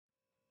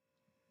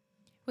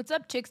What's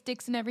up, chicks,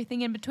 dicks, and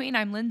everything in between?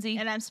 I'm Lindsay.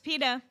 And I'm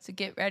Speeda. So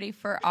get ready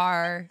for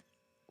our...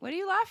 What are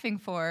you laughing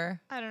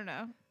for? I don't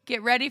know.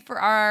 Get ready for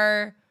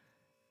our...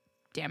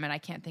 Damn it, I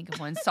can't think of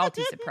one.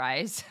 Salty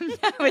surprise.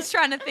 I was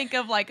trying to think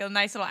of like a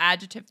nice little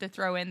adjective to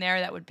throw in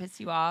there that would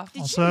piss you off.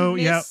 Did you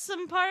miss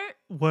some part?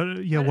 What's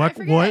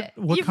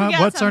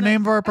our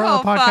name of our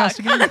podcast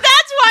again? That's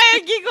why I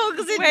giggled,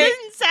 because it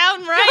didn't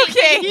sound right.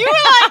 Okay.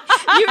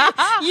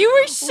 You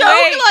were so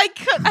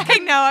I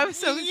know, I was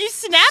so... You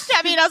snapped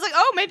at me, and I was like,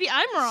 oh, maybe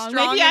I'm wrong.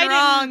 Strong maybe and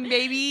I wrong,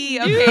 baby.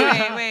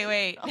 Okay,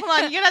 wait. Hold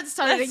on, you're going to have to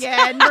start it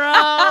again,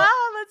 bro.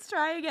 Let's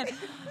try again.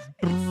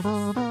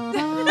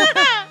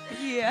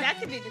 Yeah. That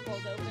could be the cold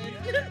open.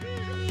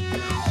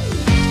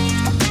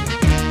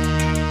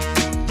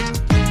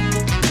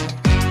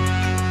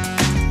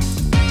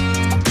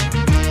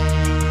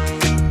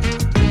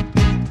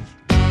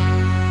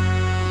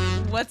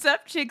 What's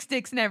up, chicks,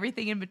 dicks, and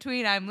everything in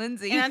between? I'm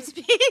Lindsay. And I'm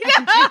Speed.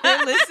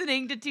 You're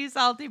listening to Two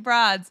Salty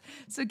Broads.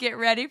 So get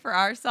ready for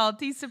our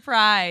salty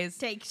surprise.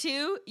 Take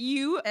two.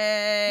 You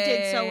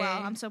did so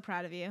well. I'm so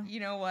proud of you. You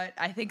know what?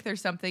 I think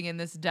there's something in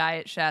this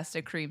Diet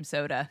Shasta cream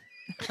soda.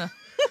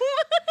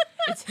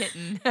 It's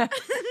hitting.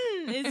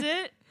 Is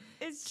it?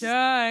 It's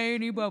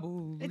tiny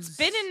bubbles. It's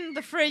been in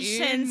the fridge in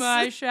since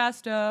my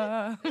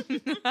Shasta.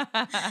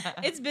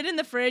 It's been in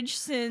the fridge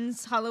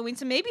since Halloween,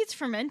 so maybe it's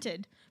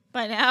fermented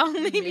by now.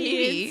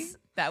 Maybe. It's...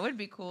 That would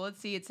be cool. Let's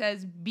see. It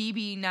says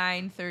BB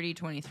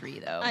 93023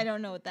 though. I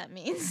don't know what that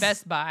means.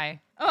 Best Buy.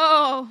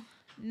 Oh,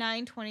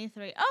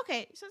 923.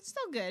 Okay, so it's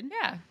still good.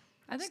 Yeah,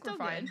 I think we're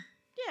fine. Good.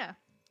 Yeah.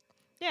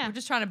 Yeah. I'm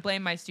just trying to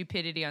blame my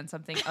stupidity on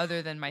something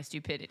other than my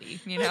stupidity,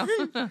 you know?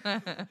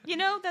 You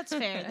know, that's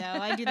fair, though.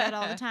 I do that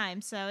all the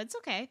time, so it's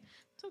okay.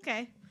 It's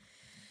okay.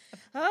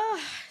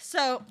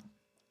 So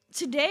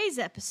today's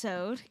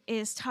episode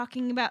is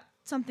talking about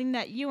something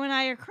that you and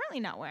I are currently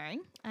not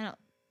wearing. I don't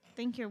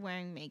think you're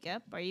wearing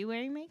makeup. Are you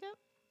wearing makeup?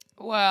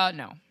 Well,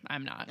 no,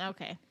 I'm not.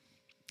 Okay.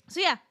 So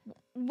yeah,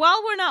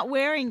 while we're not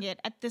wearing it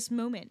at this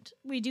moment,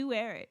 we do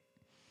wear it.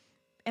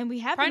 And we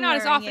have probably not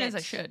as often as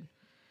I should.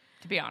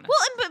 To be honest.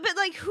 Well, but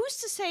like, who's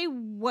to say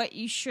what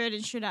you should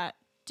and should not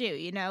do,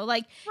 you know?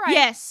 Like, right.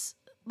 Yes,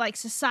 like,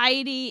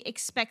 society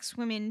expects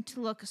women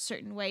to look a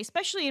certain way,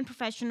 especially in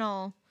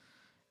professional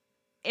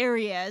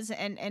areas,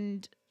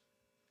 and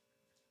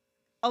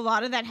a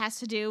lot of that has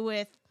to do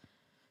with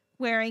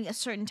wearing a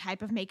certain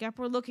type of makeup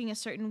or looking a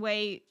certain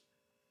way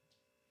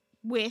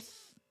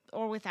with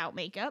or without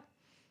makeup,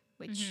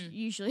 which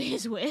usually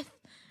is with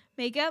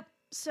makeup.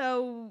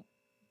 So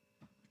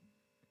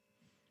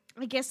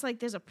I guess, like,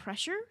 there's a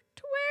pressure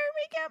to wear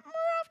makeup more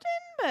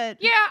often,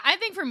 but... Yeah, I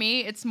think for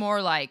me, it's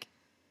more like,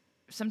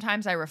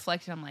 sometimes I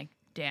reflect and I'm like,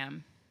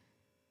 damn,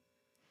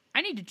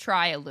 I need to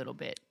try a little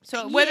bit.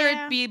 So whether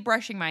it be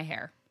brushing my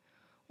hair,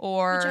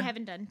 or... Which I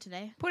haven't done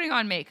today. Putting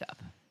on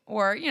makeup,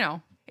 or, you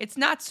know, it's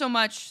not so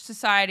much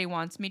society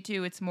wants me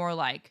to, it's more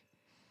like,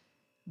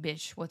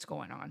 bitch, what's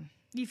going on?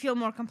 You feel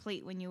more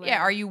complete when you wear it.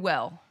 Are you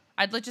well?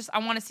 I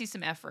want to see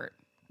some effort,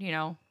 you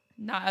know?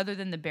 Not other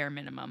than the bare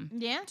minimum.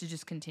 Yeah. To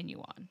just continue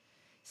on.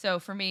 So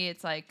for me,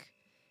 it's like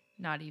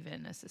not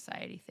even a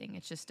society thing.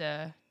 It's just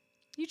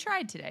you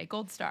tried today.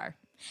 Gold star.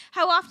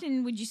 How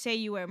often would you say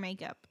you wear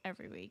makeup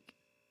every week?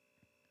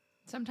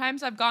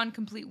 Sometimes I've gone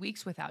complete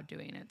weeks without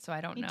doing it, so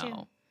I don't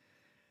know.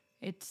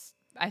 Too.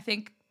 I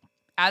think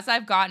as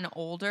I've gotten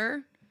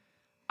older,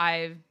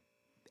 I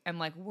am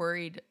like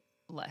worried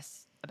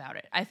less about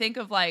it. I think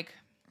of like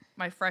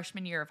my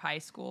freshman year of high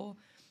school.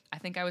 I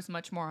think I was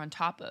much more on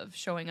top of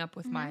showing up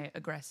with my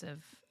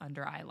aggressive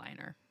under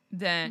eyeliner.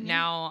 Then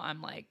now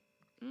I'm like,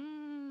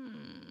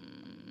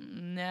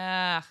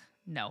 nah,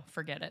 no,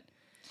 forget it.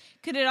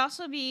 Could it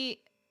also be,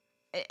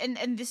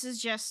 and this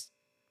is just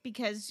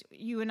because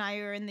you and I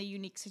are in the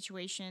unique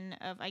situation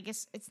of, I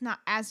guess it's not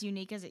as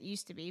unique as it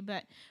used to be,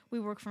 but we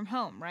work from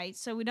home, right?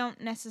 So we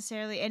don't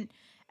necessarily, and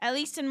at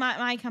least in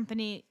my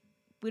company,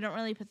 we don't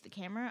really put the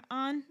camera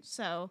on,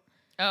 so...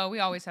 Oh, we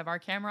always have our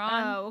camera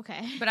on. Oh,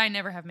 okay. But I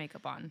never have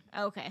makeup on.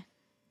 Okay.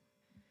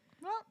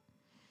 Well.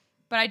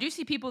 But I do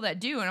see people that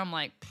do, and I'm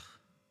like,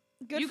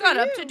 good you for got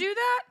you. up to do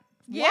that?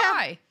 Yeah.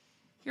 Why?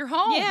 You're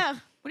home. Yeah.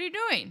 What are you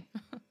doing?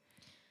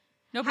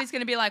 Nobody's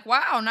going to be like,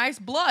 wow, nice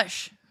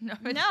blush.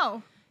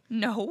 No.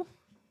 No.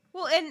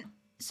 Well, and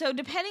so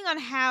depending on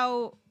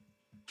how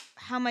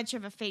much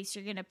of a face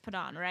you're going to put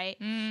on, right?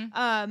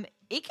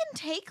 It can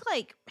take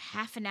like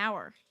half an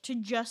hour to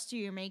just do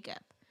your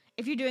makeup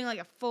if you're doing like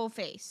a full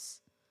face.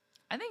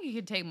 I think it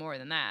could take more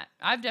than that.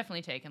 I've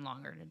definitely taken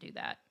longer to do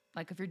that.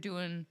 Like if you're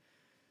doing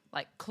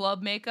like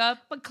club makeup.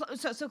 But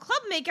so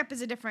club makeup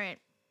is a different...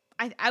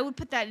 I would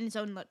put that in its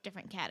own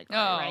different category,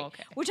 right?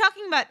 Okay. We're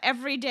talking about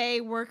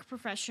everyday work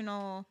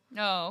professional.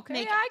 Oh, okay.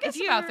 Makeup. Yeah, I guess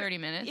about 30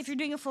 minutes. If you're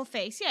doing a full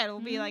face, yeah, it'll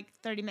be like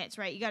 30 minutes,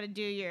 right? You got to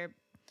do your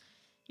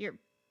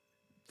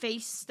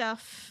face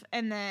stuff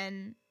and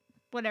then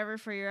whatever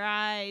for your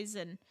eyes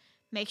and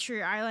make sure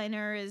your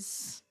eyeliner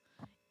is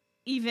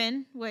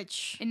even,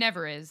 which... It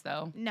never is,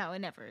 though. No, it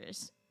never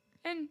is.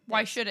 And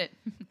why should it?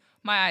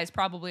 My eyes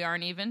probably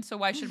aren't even, so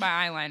why should my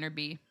eyeliner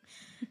be?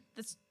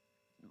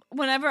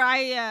 whenever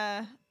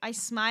I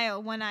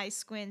smile, one eye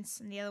squints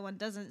and the other one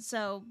doesn't.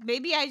 So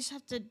maybe I just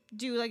have to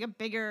do like a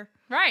bigger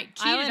Right.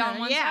 Cheat it on eyeliner,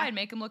 one yeah. side.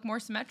 Make them look more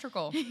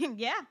symmetrical.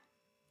 yeah.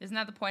 Isn't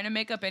that the point of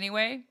makeup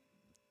anyway?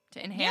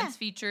 To enhance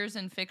features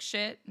and fix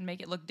shit and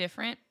make it look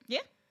different? Yeah.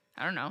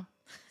 I don't know.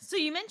 So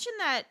you mentioned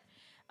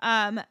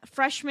that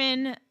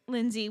freshman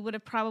Lindsay would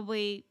have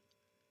probably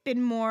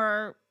been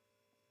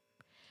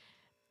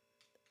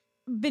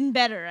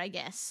better, I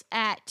guess,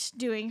 at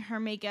doing her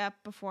makeup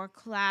before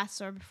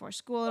class or before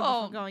school or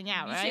before going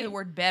out, you right? say the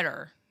word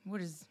better.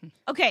 What is...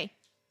 Okay,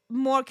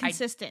 more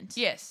consistent.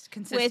 Yes,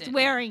 consistent. With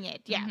wearing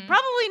it, yeah. Mhm.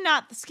 Probably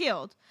not the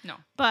skilled. No.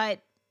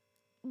 But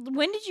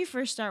when did you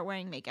first start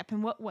wearing makeup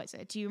and what was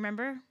it? Do you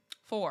remember?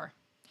 4.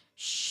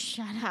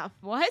 Shut up.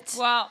 What?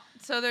 Well,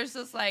 so there's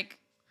this like...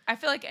 I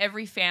feel like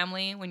every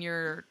family, when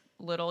you're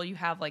little, you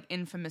have like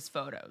infamous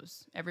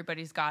photos.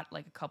 Everybody's got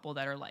like a couple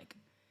that are like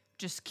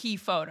just key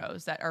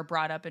photos that are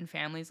brought up in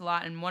families a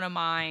lot. And one of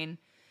mine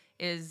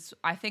is,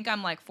 I think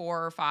I'm like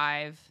 4 or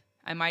 5.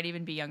 I might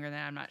even be younger than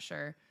that, I'm not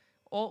sure.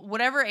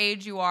 Whatever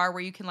age you are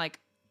where you can like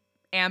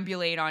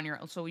ambulate on your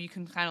own, so you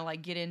can kind of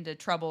like get into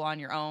trouble on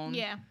your own.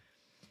 Yeah.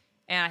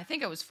 And I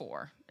think it was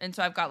 4. And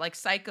so I've got like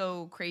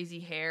psycho crazy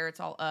hair. It's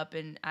all up.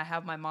 And I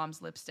have my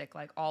mom's lipstick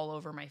like all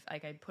over my,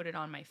 like I put it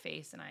on my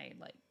face and I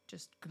like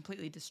just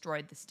completely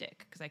destroyed the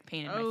stick because I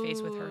painted my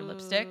face with her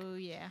lipstick. Oh,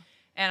 yeah.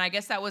 And I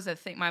guess that was a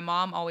thing. My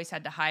mom always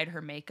had to hide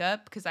her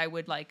makeup because I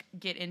would like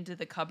get into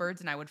the cupboards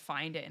and I would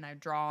find it and I'd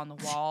draw on the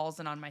walls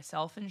and on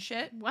myself and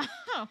shit.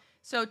 Wow.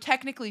 So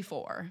technically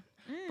 4.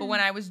 But when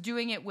I was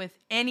doing it with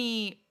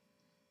any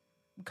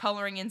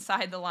coloring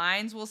inside the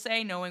lines, we'll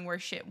say, knowing where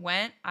shit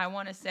went, I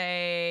want to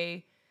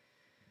say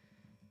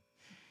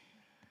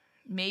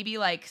maybe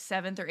like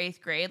 7th or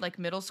 8th grade, like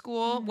middle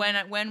school, when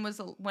it was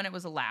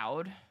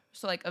allowed.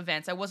 So like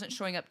events, I wasn't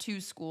showing up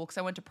to school because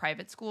I went to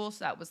private school,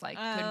 so that was like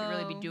couldn't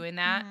really be doing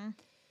that. Mm-hmm.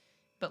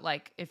 But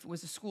like if it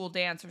was a school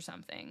dance or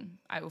something,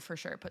 I would for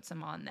sure put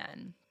some on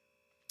then.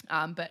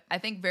 But I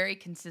think very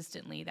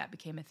consistently that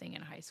became a thing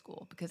in high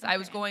school because I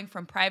was going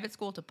from private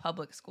school to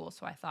public school,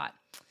 so I thought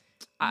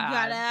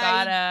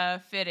gotta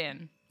fit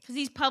in. Because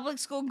these public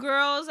school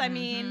girls, I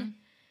mean,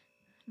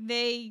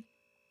 they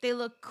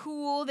look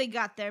cool. They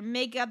got their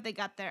makeup. They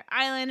got their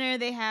eyeliner.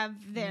 They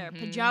have their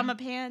pajama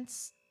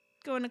pants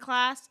going to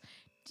class.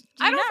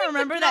 Do you not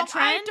remember that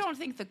trend? I don't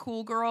think the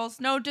cool girls,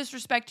 no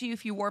disrespect to you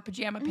if you wore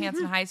pajama pants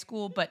in high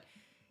school, but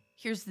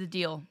here's the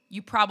deal.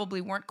 You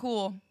probably weren't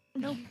cool.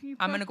 No,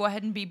 I'm going to go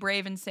ahead and be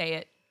brave and say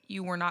it.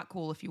 You were not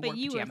cool if you wore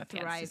pajama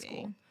pants thriving. to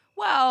school.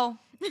 Well,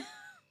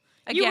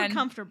 again, you were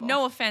comfortable.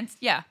 No offense.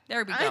 Yeah,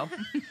 there we go.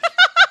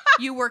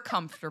 You were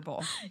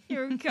comfortable. You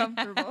were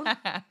comfortable.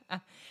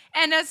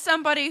 And as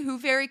somebody who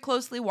very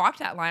closely walked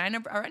that line,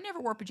 I never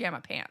wore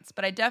pajama pants,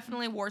 but I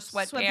definitely wore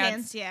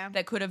sweatpants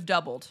that could have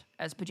doubled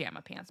as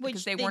pajama pants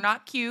because they were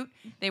not cute.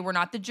 They were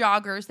not the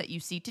joggers that you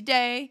see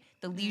today,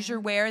 the leisure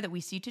wear that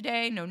we see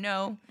today.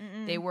 No.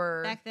 They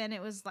were... Back then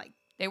it was like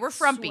they were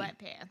frumpy.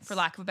 Sweatpants. For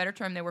lack of a better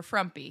term, they were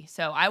frumpy.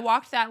 So I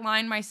walked that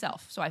line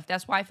myself. So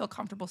that's why I feel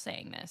comfortable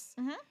saying this.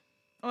 Mm-hmm.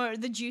 Or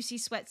the juicy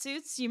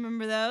sweatsuits. You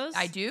remember those?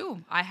 I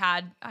do. I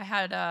had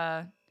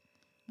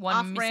one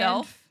Off-brand?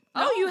 myself.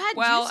 Oh, you had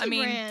Juicy I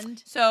mean,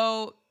 brand.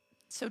 So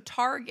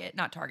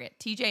not Target,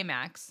 TJ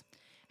Maxx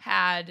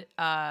had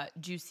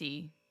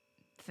Juicy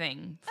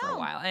thing for a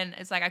while, and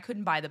it's like I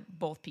couldn't buy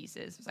both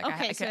pieces. It's like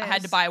I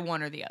had to buy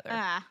one or the other.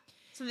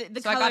 So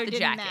the So color I got the didn't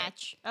jacket.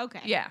 match.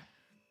 Okay. Yeah,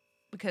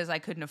 because I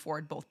couldn't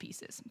afford both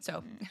pieces,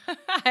 so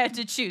I had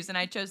to choose, and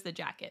I chose the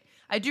jacket.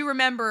 I do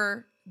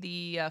remember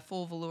the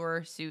full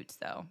velour suits,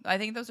 though. I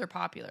think those are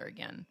popular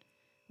again,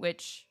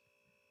 which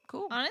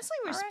cool. Honestly,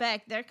 respect.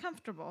 Right. They're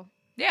comfortable.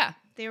 Yeah.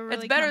 They were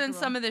really It's better than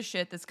some of this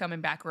shit that's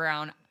coming back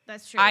around.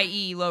 That's true.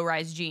 I.e.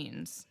 low-rise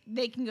jeans.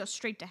 They can go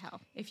straight to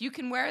hell. If you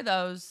can wear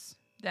those,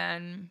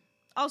 then...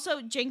 Also,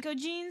 Jenko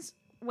jeans,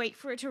 wait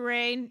for it to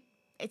rain.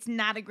 It's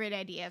not a great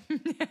idea.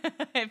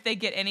 If they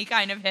get any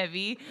kind of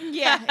heavy.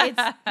 Yeah,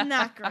 it's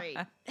not great.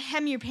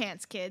 Hem your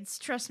pants, kids.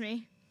 Trust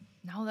me.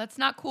 No, that's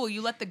not cool.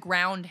 You let the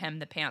ground hem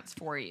the pants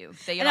for you.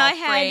 They get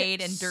all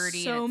frayed and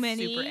dirty and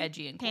it's super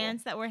edgy and cool.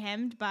 Pants that were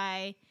hemmed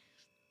by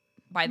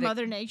the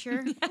Mother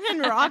Nature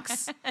and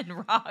rocks.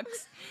 And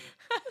rocks.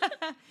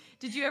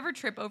 Did you ever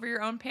trip over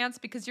your own pants?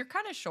 Because you're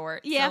kind of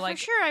short. Yeah, so like,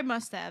 for sure I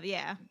must have,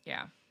 yeah.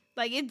 Yeah.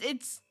 Like,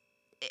 it's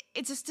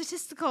a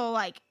statistical,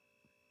 like...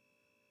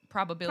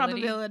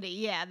 Probability,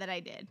 yeah, that I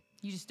did.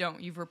 You just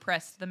don't... You've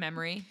repressed the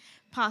memory?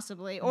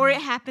 Possibly. Or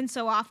it happened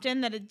so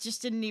often that it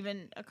just didn't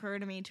even occur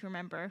to me to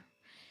remember.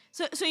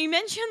 So you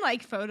mentioned,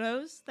 like,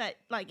 photos, that,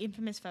 like,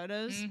 infamous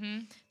photos.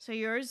 Mm-hmm. So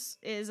yours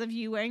is of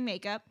you wearing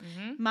makeup.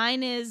 Mm-hmm.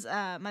 Mine is,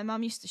 my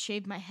mom used to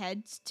shave my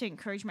head to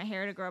encourage my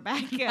hair to grow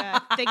back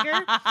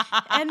thicker.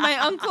 And my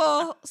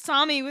uncle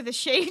saw me with a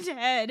shaved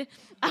head.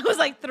 I was,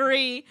 like,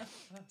 3.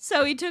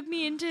 So he took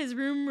me into his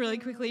room really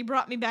quickly,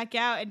 brought me back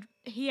out, and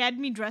he had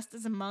me dressed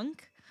as a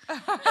monk. So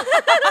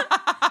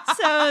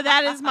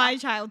that is my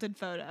childhood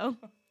photo.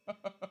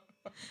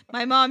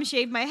 My mom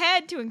shaved my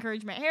head to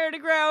encourage my hair to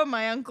grow.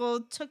 My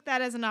uncle took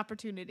that as an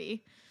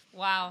opportunity.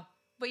 Wow.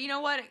 But you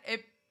know what?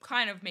 It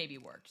kind of maybe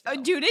worked.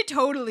 Dude, it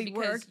totally because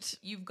worked.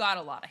 You've got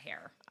a lot of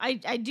hair. I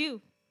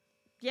do.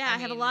 Yeah, I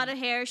had a lot of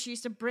hair. She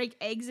used to break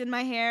eggs in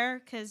my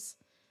hair because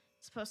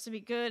it's supposed to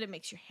be good. It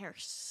makes your hair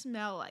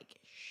smell like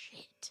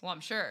shit. Well, I'm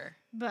sure.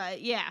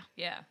 But yeah.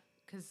 Yeah.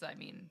 Because, I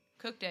mean,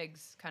 cooked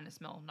eggs kind of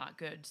smell not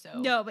good.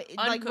 So no, but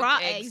like raw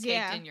eggs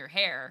caked in your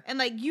hair. And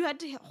like you had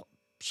to,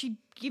 she'd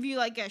give you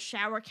like a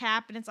shower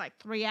cap and it's like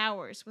 3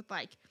 hours with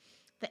like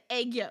the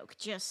egg yolk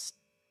just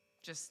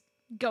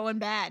going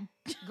bad.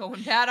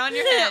 Going bad on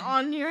your head.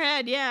 On your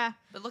head, yeah.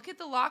 But look at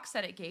the locks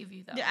that it gave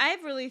you, though. I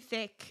have really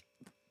thick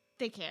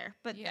hair,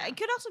 but it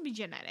could also be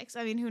genetics.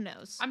 I mean, who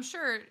knows? I'm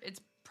sure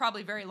it's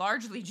probably very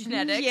largely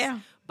genetics. Yeah.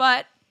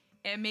 But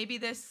maybe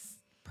this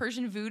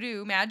Persian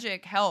voodoo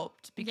magic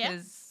helped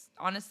because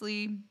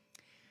honestly,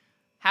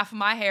 half of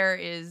my hair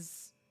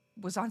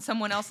was on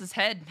someone else's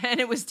head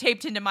and it was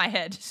taped into my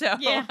head. So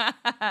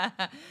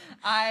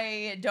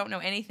I don't know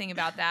anything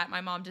about that. My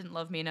mom didn't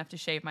love me enough to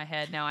shave my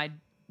head. Now I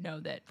know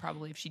that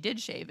probably if she did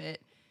shave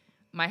it,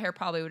 my hair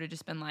probably would have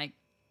just been like,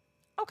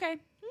 okay,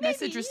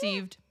 message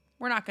received.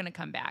 We're not going to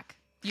come back.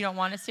 You don't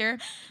want us here?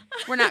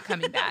 We're not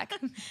coming back.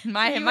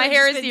 My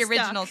hair is the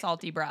original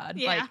Salty Broad.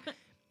 Yeah. Like,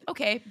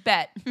 okay,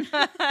 bet.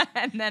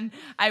 And then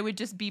I would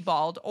just be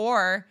bald,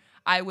 or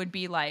I would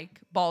be like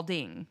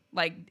balding.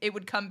 Like it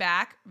would come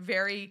back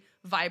very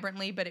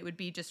vibrantly, but it would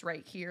be just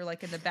right here,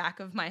 like in the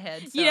back of my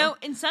head. So. You know,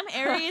 in some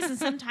areas and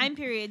some time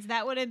periods,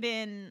 that would have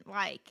been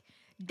like,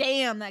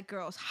 damn, that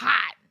girl's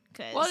hot.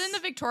 Well, didn't the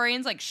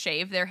Victorians like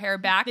shave their hair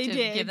back to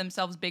did. give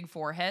themselves big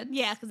foreheads?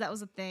 Yeah, because that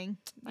was a thing.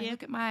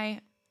 Look at my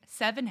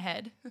 7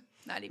 head,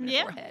 not even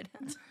a 4 head.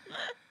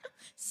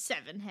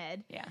 7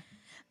 head. Yeah.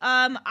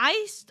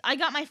 I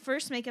got my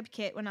first makeup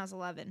kit when I was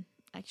 11.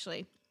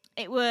 Actually,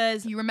 it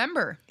was. You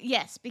remember?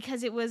 Yes,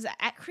 because it was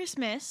at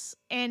Christmas,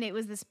 and it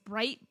was this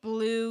bright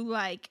blue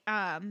like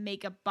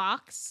makeup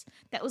box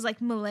that was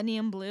like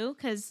millennium blue.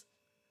 Because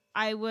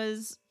I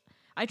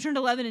turned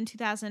 11 in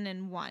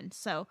 2001,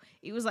 so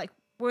it was like.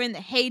 We're in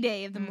the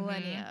heyday of the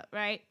millennia,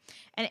 right?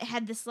 And it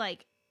had this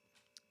like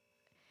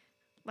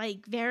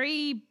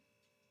very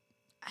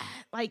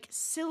like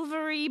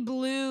silvery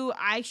blue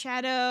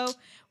eyeshadow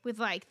with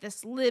like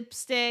this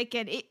lipstick,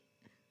 and it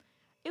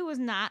was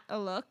not a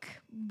look,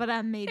 but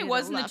I made it. It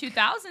was in the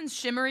 2000s,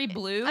 shimmery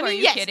blue. I mean, Are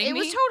you yes, kidding me? it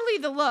was totally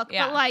the look,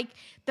 Yeah. but like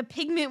the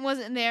pigment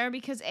wasn't there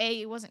because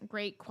it wasn't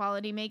great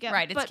quality makeup.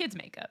 Right, it's kids'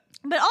 makeup.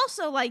 But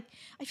also, like,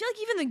 I feel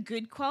like even the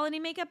good quality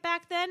makeup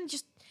back then,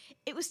 just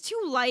it was too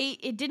light.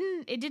 It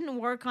didn't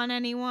work on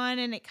anyone,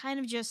 and it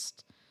kind of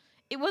just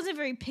it wasn't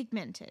very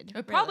pigmented.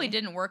 It probably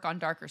didn't work on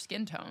darker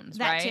skin tones,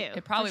 that right? Too,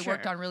 it probably sure.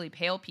 worked on really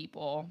pale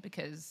people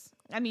because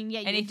I mean,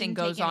 yeah, anything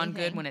goes on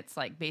good when it's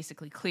like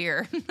basically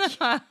clear.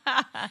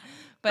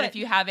 But if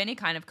you have any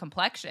kind of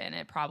complexion,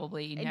 it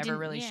probably never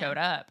really showed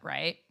up,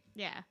 right?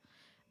 Yeah.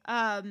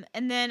 And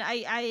then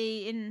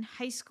I in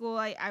high school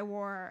I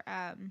wore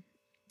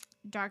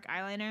dark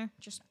eyeliner.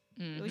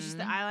 It was just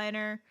the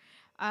eyeliner.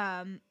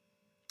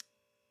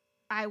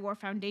 I wore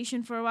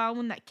foundation for a while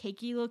when that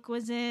cakey look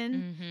was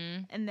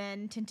in, and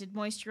then tinted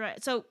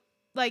moisturizer. So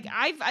like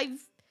I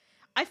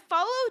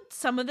followed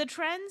some of the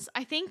trends.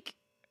 I think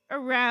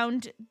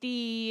around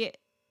the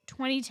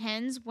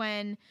 2010s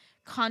when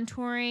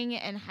contouring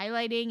and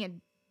highlighting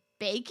and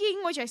baking,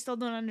 which I still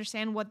don't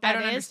understand what that is. I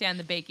don't understand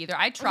the bake either.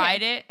 I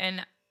tried it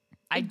and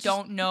I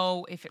don't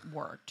know if it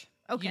worked.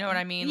 Okay. You know what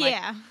I mean? Like,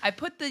 yeah. I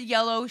put the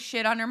yellow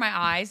shit under my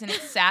eyes and it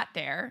sat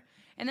there,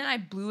 and then I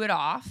blew it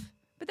off.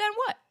 But then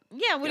what?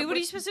 Yeah, what are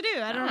you supposed to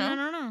do? I don't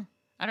know.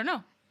 I don't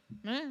know.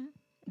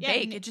 Yeah,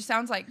 bake. It just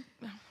sounds like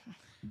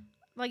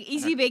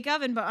easy bake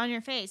oven, but on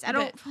your face. I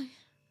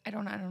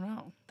don't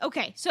know.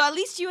 Okay, so at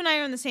least you and I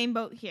are in the same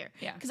boat here.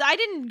 Yeah. Because I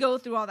didn't go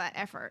through all that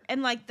effort,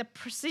 and like the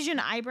precision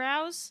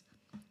eyebrows,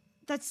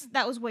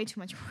 that was way too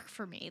much work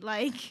for me.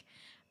 Like,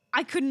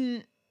 I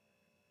can't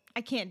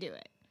do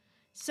it.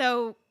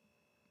 So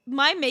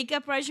my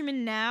makeup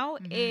regimen now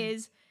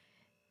is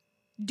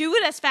do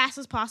it as fast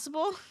as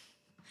possible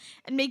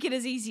and make it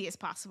as easy as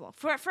possible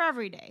for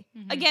every day.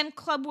 Again,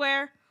 club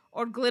wear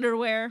or glitter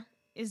wear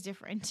is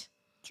different.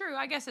 True.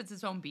 I guess it's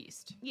its own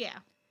beast. Yeah.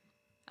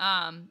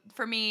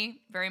 For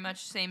me, very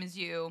much same as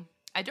you.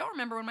 I don't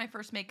remember when my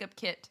first makeup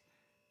kit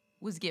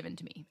was given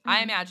to me.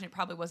 I imagine it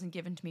probably wasn't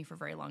given to me for a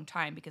very long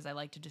time because I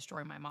like to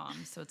destroy my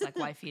mom. So it's like,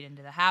 why feed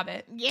into the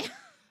habit? Yeah.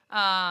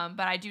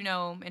 But I do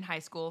know in high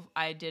school,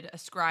 I did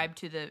ascribe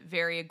to the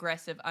very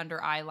aggressive under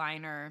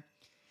eyeliner,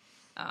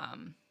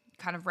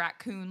 kind of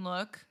raccoon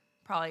look.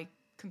 Probably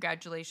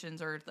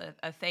congratulations or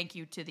a thank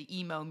you to the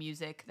emo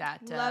music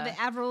that love it.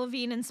 Avril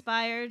Lavigne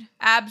inspired.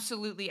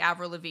 Absolutely,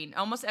 Avril Lavigne.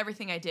 Almost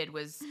everything I did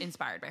was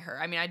inspired by her.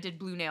 I mean, I did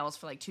blue nails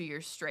for like 2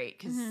 years straight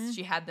because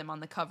she had them on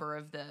the cover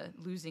of the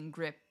Losing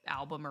Grip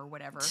album or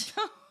whatever.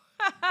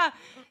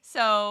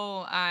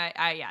 So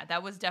yeah,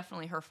 that was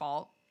definitely her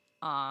fault.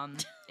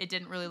 It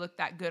didn't really look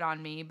that good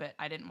on me, but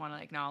I didn't want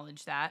to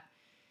acknowledge that.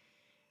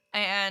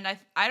 And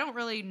I don't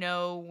really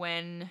know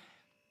when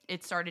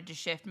it started to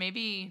shift.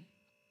 Maybe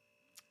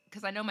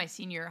because I know my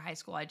senior year of high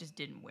school, I just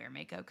didn't wear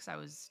makeup because I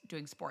was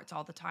doing sports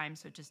all the time.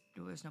 So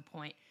there was no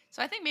point.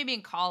 So I think maybe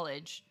in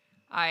college,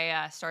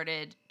 I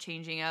started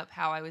changing up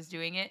how I was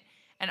doing it.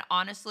 And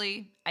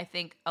honestly, I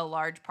think a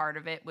large part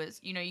of it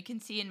was, you can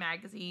see in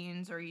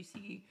magazines or you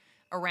see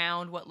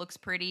around what looks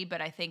pretty,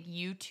 but I think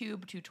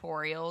YouTube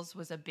tutorials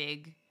was a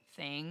big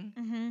thing.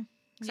 Mm-hmm.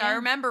 So I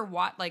remember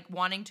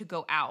wanting to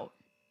go out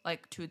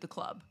like to the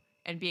club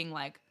and being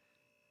like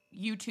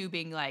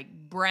YouTubing like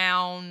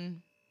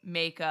brown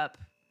makeup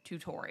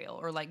tutorial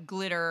or like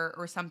glitter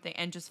or something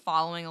and just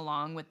following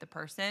along with the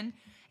person.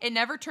 It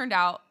never turned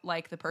out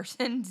like the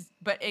person's,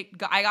 but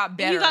I got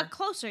better. You got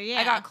closer, yeah.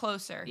 I got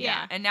closer,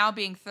 yeah. And now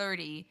being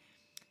 30,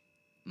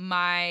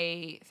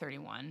 my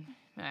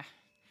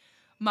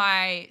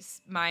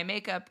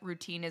makeup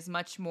routine is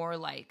much more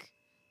like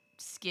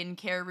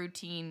skincare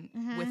routine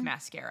with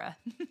mascara.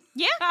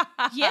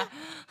 Yeah.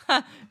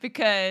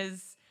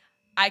 Because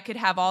I could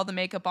have all the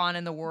makeup on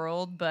in the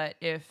world, but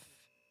if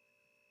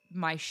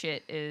my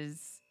shit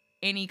is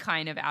any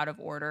kind of out of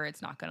order,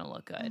 it's not going to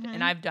look good.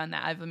 And I've done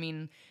that. I've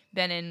been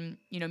in,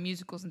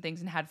 musicals and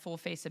things and had full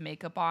face of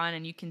makeup on,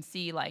 and you can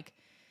see like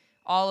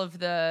all of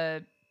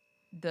the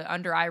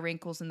under eye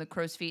wrinkles and the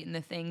crow's feet and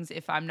the things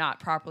if I'm not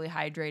properly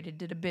hydrated.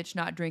 Did a bitch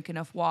not drink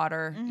enough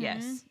water?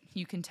 Yes,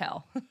 you can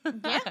tell.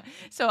 Yeah.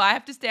 So I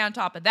have to stay on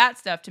top of that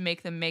stuff to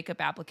make the makeup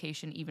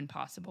application even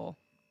possible.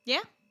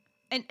 Yeah.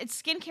 And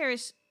skincare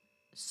is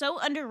so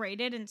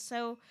underrated and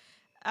so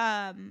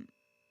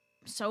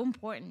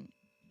important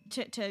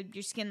to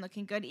your skin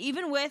looking good,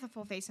 even with a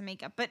full face of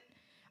makeup. But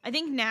I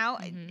think now,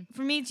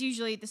 for me, it's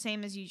usually the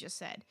same as you just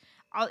said.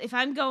 If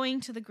I'm going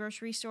to the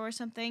grocery store or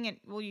something, and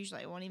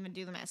usually I won't even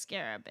do the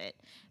mascara bit,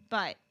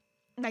 but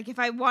like if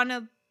I want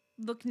to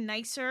look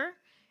nicer,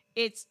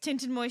 it's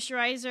tinted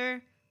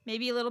moisturizer,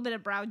 maybe a little bit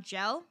of brow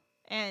gel,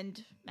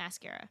 and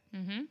mascara.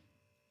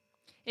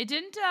 It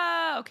didn't.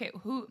 Okay,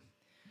 who?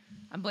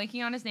 I'm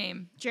blanking on his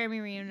name. Jeremy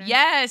Renner.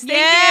 Yes, thank you.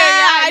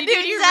 I You knew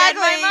did. You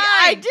exactly. read my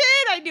mind. I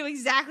did. I knew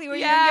exactly where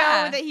you were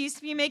going with it. He used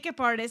to be a makeup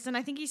artist, and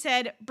I think he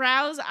said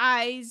brows,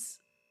 eyes,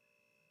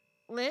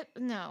 lip.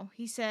 No,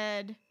 he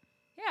said.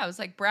 Yeah, it was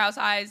like brows,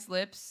 eyes,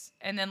 lips,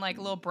 and then like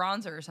a little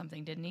bronzer or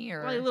something, didn't he?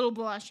 Or a little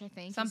blush, I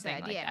think.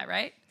 something like that,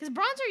 right? Because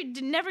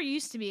bronzer never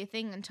used to be a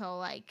thing until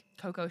like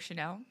Coco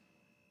Chanel.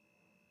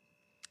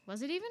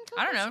 Was it even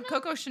Coco I don't know.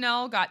 Chanel? Coco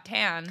Chanel got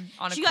tan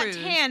on a she cruise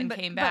got tan, and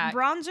came back. But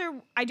bronzer,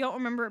 I don't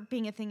remember it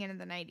being a thing in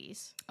the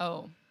 90s.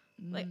 Oh.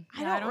 Like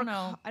I don't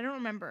know. I don't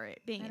remember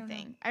it being a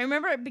thing. I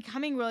remember it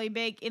becoming really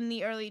big in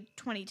the early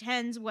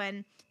 2010s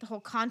when the whole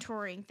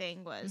contouring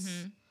thing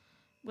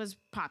was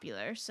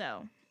popular.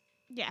 So,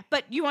 yeah.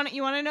 But you want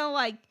to know,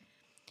 like,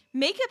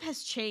 makeup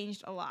has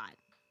changed a lot,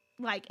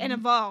 like, and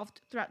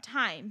evolved throughout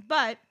time.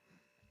 But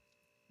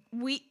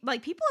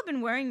people have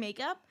been wearing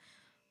makeup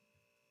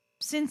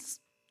since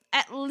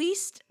at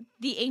least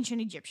the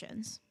ancient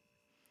Egyptians,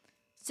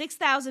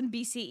 6,000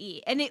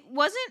 BCE. And it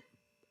wasn't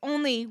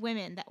only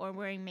women that were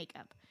wearing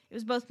makeup. It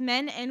was both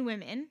men and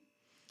women.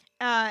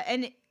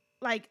 And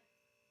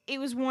it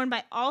was worn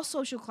by all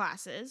social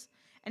classes,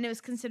 and it was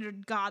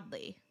considered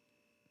godly.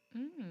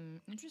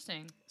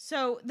 Interesting.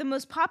 So the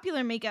most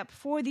popular makeup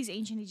for these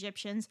ancient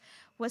Egyptians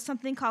was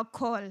something called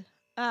kohl,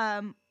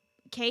 Khol.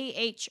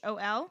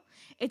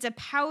 It's a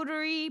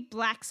powdery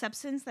black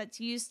substance that's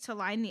used to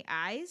line the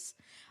eyes.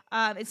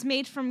 It's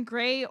made from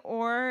gray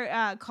ore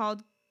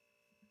called,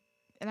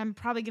 and I'm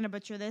probably going to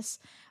butcher this,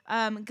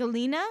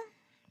 galena.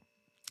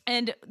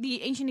 And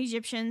the ancient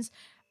Egyptians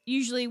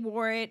usually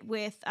wore it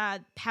with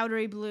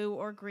powdery blue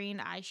or green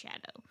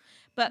eyeshadow.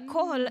 But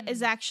kohl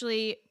is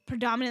actually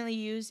predominantly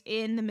used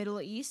in the Middle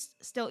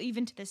East, still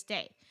even to this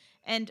day.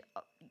 And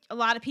a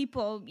lot of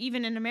people,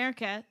 even in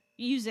America,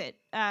 use it.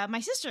 My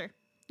sister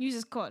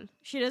uses kohl.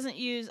 She doesn't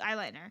use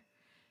eyeliner.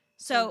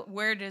 So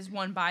where does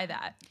one buy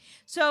that?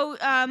 So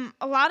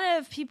a lot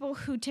of people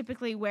who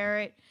typically wear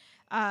it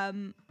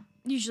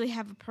usually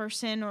have a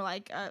person or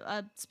like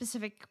a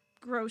specific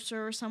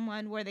grocer or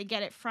someone where they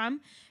get it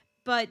from.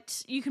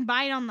 But you can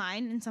buy it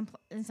online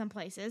in some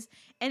places,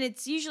 and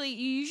you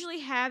usually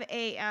have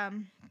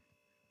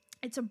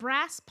it's a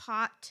brass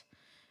pot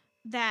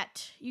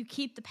that you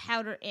keep the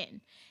powder in,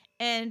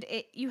 and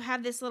you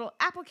have this little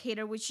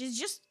applicator which is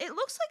it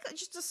looks like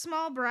just a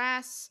small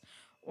brass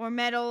or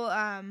metal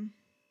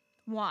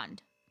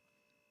wand,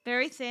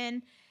 very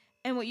thin.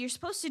 And what you're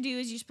supposed to do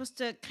is you're supposed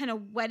to kind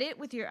of wet it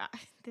with your eye.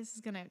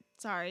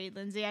 Sorry,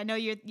 Lindsay, I know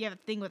you have a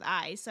thing with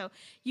eyes, so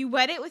you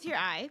wet it with your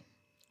eye.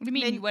 What do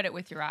you mean you wet it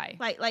with your eye?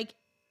 Like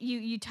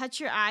you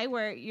touch your eye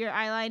where your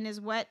eye line is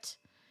wet,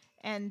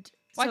 and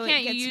why so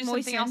can't it gets you use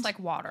moistened. something else like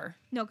water?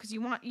 No, because you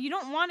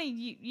don't want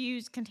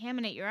to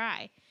contaminate your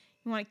eye.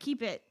 You want to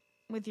keep it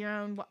with your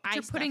own eye.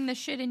 You're putting the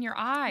shit in your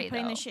eye.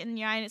 Putting the shit in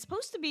your eye, and it's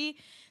supposed to be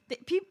that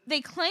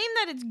they claim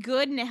that it's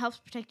good and it helps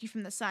protect you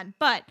from the sun.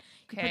 But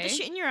you put the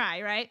shit in your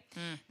eye, right?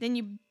 Then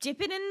you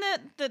dip it in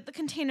the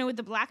container with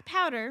the black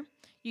powder.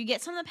 You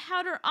get some of the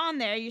powder on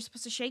there. You're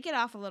supposed to shake it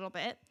off a little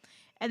bit.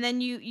 And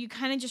then you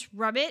kind of just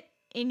rub it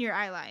in your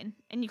eye line,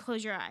 and you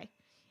close your eye.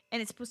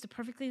 and it's supposed to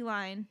perfectly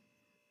line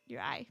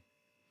your eye.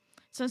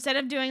 So instead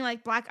of doing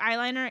like black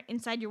eyeliner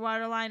inside your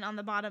waterline on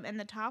the bottom and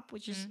the top,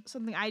 which is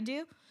something I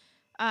do,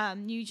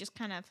 you just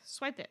kind of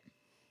swipe it.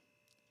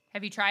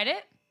 Have you tried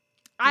it?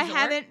 I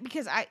haven't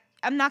because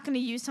I'm not going to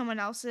use someone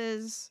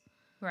else's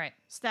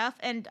stuff,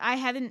 and I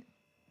haven't.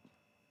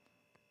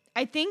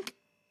 I think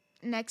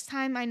next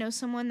time I know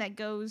someone that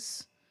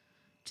goes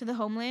to the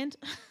Homeland,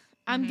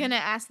 I'm going to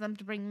ask them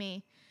to bring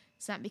me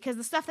some, because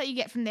the stuff that you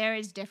get from there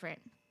is different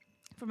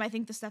from, I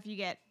think, the stuff you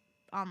get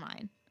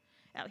online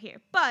out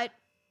here. But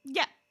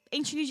yeah,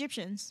 ancient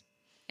Egyptians.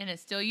 And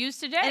it's still used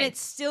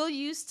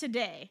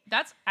today.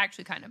 That's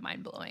actually kind of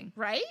mind-blowing.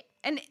 Right?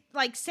 And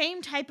like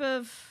same type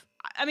of,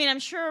 I mean, I'm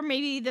sure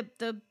maybe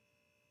the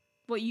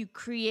what you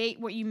create,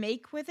 what you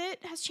make with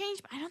it has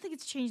changed, but I don't think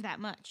it's changed that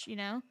much, you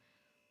know?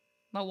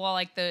 Well,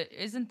 like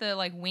isn't the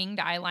like winged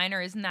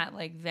eyeliner, isn't that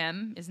like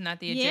them? Isn't that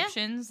the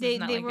Egyptians? They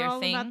like were their all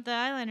thing? About the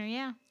eyeliner,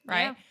 yeah.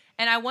 Right? Yeah.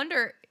 And I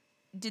wonder,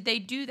 did they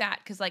do that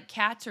because like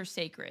cats are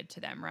sacred to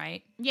them,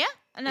 right? Yeah,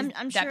 and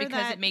I'm sure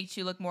because it makes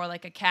you look more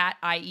like a cat,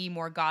 i.e.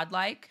 more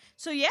godlike?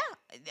 So yeah,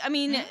 I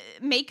mean,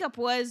 makeup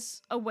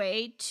was a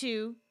way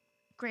to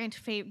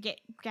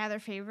gather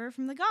favor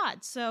from the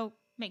gods. So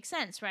makes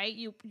sense, right?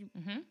 You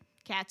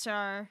cats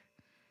are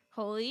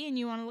holy, and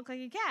you want to look like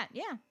a cat.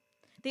 Yeah.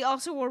 They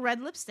also wore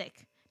red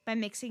lipstick by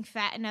mixing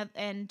fat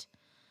and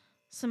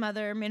some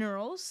other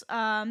minerals.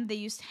 They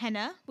used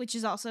henna, which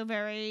is also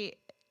very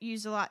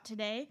used a lot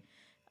today.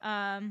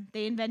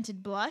 They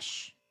invented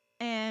blush.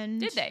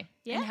 And did they?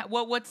 Yeah. And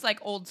what's like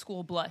old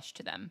school blush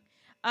to them?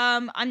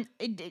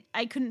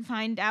 I couldn't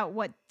find out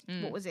what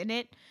was in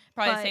it.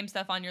 Probably the same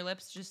stuff on your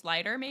lips, just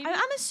lighter, maybe.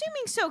 I'm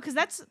assuming so, because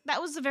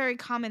that was a very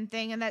common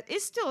thing, and that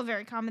is still a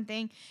very common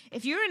thing.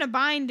 If you're in a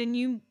bind and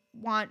you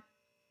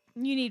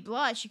need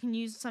blush, you can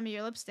use some of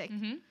your lipstick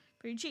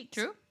for your cheeks.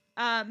 True.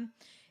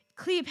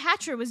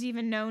 Cleopatra was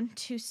even known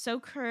to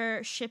soak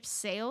her ship's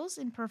sails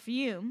in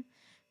perfume,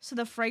 so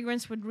the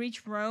fragrance would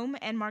reach Rome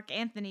and Mark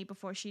Antony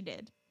before she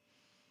did.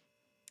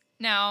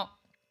 Now,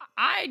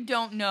 I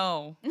don't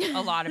know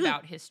a lot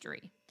about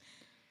history,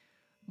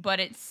 but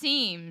it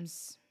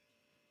seems,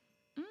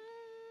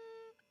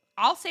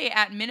 I'll say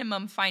at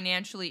minimum,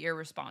 financially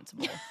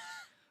irresponsible,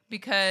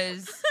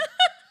 because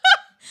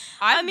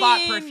I've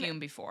bought perfume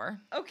before.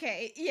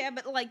 Okay, yeah,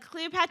 but like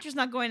Cleopatra's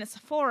not going to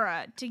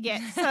Sephora to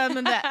get some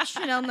of that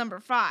Chanel No.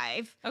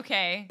 5.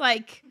 Okay.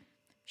 Like,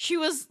 she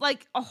was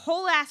like a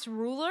whole ass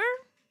ruler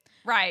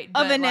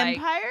of an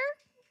empire.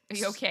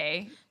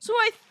 Okay. So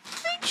I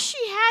think she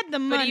had the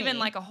money. But even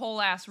like a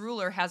whole ass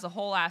ruler has a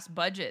whole ass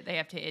budget they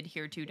have to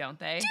adhere to, don't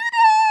they? Do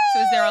they?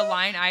 So is there a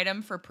line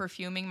item for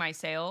perfuming my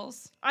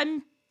sales?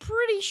 I'm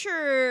pretty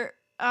sure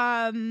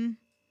the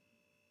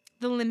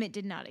limit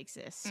did not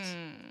exist.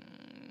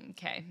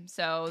 Okay.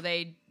 So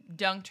they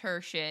dunked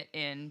her shit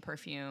in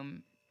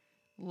perfume,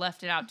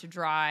 left it out to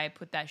dry,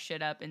 put that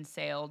shit up, and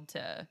sailed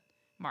to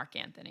Mark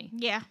Antony.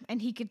 Yeah,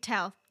 and he could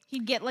tell.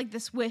 He'd get like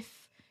this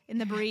whiff in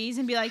the breeze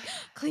and be like,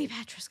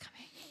 Cleopatra's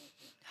coming.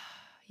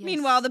 Yes.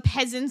 Meanwhile, the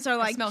peasants are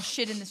like, I smell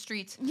shit in the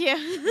streets. Yeah.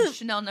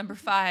 Chanel No.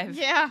 5.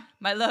 Yeah.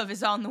 My love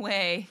is on the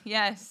way.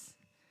 Yes.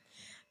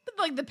 But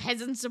like the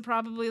peasants are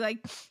probably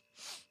like,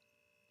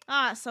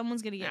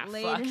 someone's gonna get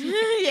laid.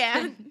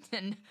 Yeah.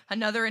 And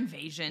another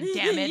invasion.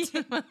 Damn it.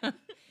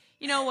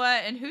 You know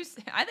what? And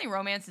I think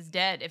romance is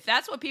dead. If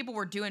that's what people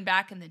were doing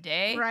back in the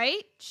day.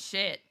 Right?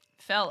 Shit.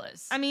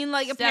 Fellas. I mean,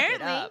 like,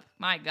 apparently.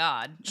 My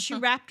God. She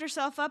wrapped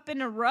herself up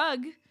in a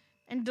rug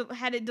and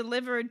had it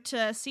delivered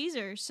to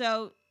Caesar.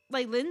 So,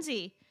 like,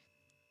 Lindsay,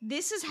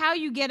 this is how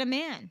you get a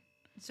man.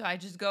 So I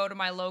just go to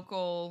my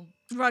local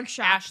rug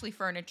shop, Ashley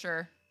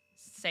Furniture,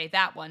 say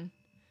that one.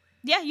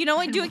 Yeah, you know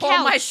what? Do a couch.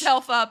 Roll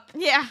myself up.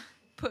 Yeah.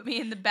 Put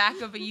me in the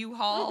back of a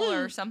U-Haul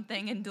or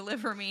something and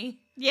deliver me.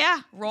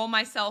 Yeah. Roll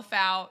myself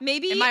out.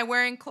 Maybe. Am I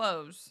wearing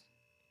clothes?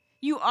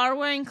 You are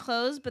wearing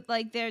clothes, but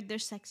like they're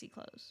sexy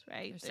clothes,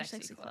 right? They're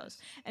sexy clothes.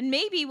 And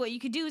maybe what you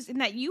could do is in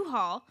that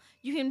U-Haul,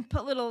 you can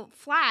put little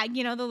flag,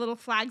 the little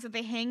flags that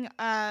they hang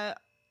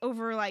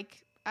over,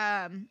 like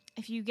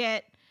if you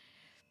get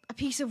a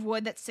piece of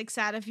wood that sticks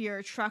out of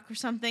your truck or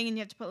something, and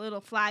you have to put a little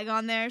flag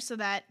on there so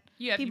that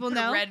people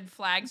know. A red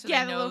flag so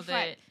they know that.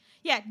 Flag.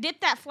 Yeah, dip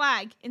that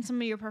flag in some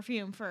of your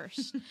perfume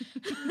first.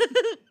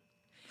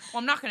 Well,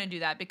 I'm not going to do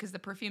that because the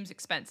perfume's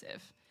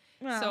expensive.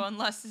 Well. So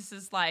unless this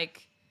is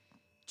like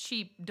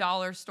cheap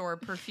dollar store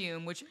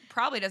perfume, which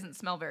probably doesn't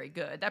smell very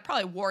good. That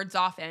probably wards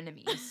off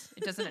enemies.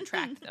 It doesn't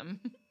attract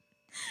them.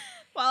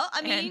 Well,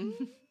 I mean...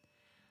 And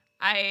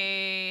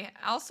I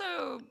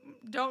also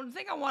don't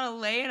think I want to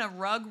lay in a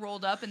rug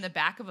rolled up in the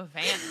back of a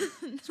van.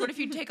 So what if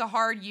you take a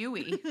hard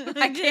Yui?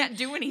 I can't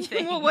do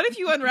anything. Well, what if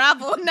you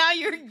unravel and now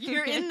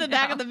you're in the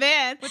back of the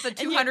van with a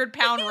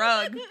 200-pound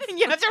rug? And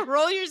you have to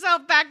roll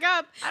yourself back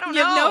up. I don't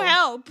know. You have no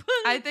help.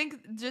 I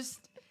think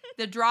just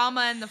the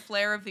drama and the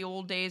flair of the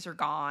old days are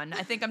gone.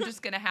 I think I'm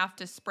just going to have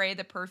to spray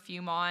the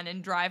perfume on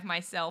and drive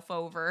myself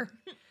over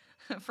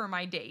for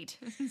my date.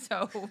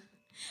 So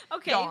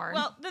Okay, Darn.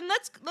 well then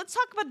let's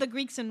talk about the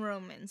Greeks and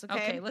Romans. Okay,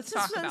 Okay, let's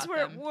talk about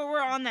them.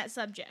 We're on that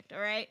subject.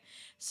 All right,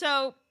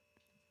 so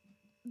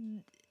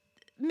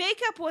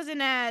makeup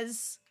wasn't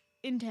as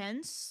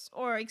intense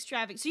or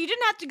extravagant, so you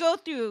didn't have to go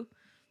through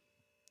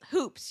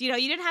hoops. You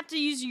didn't have to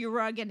use your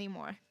rug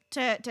anymore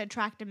to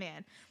attract a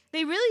man.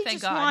 They really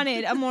Thank just God.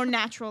 wanted a more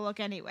natural look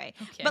anyway.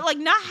 Okay. But like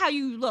not how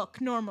you look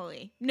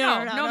normally.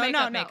 No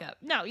makeup.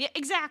 No, yeah,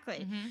 exactly.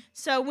 Mm-hmm.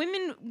 So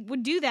women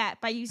would do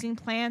that by using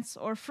plants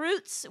or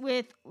fruits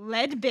with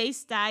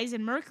lead-based dyes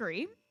and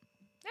mercury.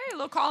 Hey,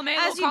 little column A,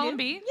 As little you column do.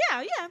 B.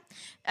 Yeah.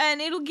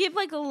 And it'll give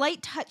like a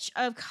light touch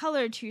of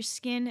color to your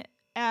skin,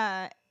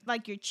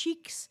 like your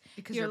cheeks,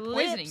 Because your you're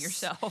poisoning lips.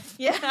 yourself.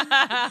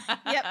 Yeah.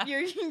 Yep,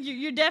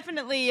 you're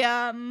definitely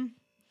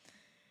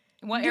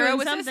What doing era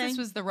was something. this? This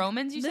was the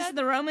Romans, you This is said?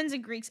 the Romans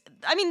and Greeks.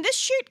 I mean, this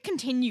shit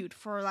continued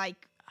for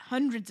like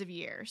hundreds of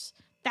years,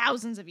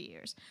 thousands of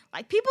years.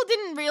 Like people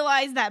didn't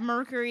realize that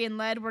mercury and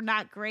lead were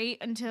not great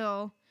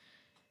until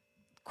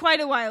quite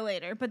a while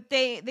later. But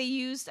they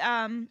used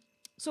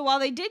so while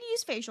they did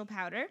use facial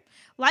powder,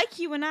 like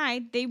you and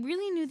I, they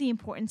really knew the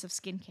importance of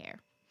skincare.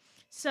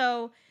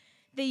 So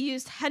they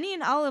used honey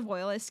and olive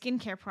oil as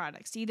skincare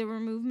products to either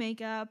remove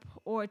makeup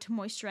or to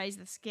moisturize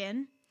the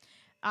skin.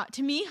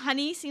 To me,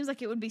 honey seems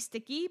like it would be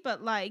sticky,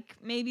 but like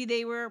maybe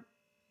they were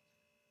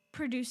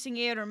producing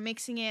it or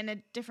mixing it in a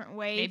different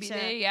way. Maybe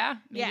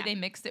they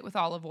mixed it with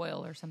olive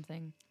oil or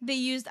something. They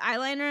used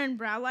eyeliner and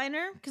brow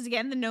liner because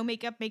again, the no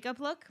makeup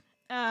look.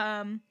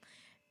 And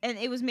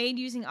it was made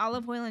using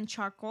olive oil and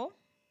charcoal.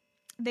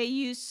 They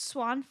used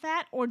swan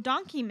fat or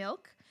donkey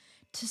milk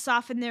to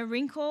soften their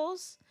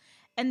wrinkles,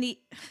 and the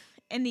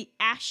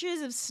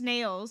ashes of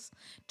snails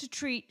to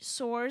treat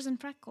sores and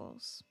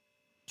freckles.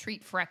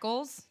 Treat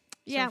freckles?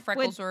 Yeah, So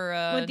freckles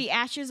were... with the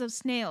ashes of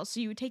snails.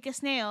 So you would take a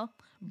snail,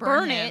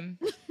 burn it. him.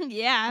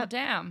 Yeah. Oh,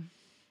 damn.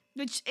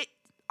 Which,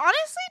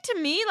 honestly, to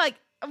me, like,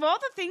 of all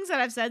the things that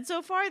I've said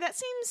so far, that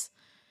seems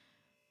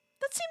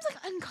like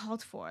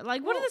uncalled for.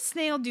 Like, what did the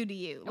snail do to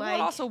you? Like,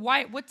 Well, also,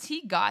 what's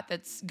he got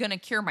that's going to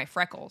cure my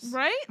freckles?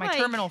 Right? My Like-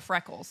 terminal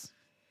freckles.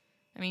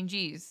 I mean,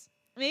 geez.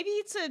 maybe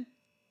it's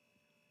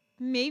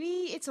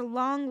a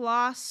long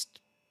lost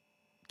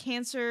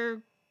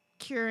cancer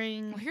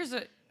curing.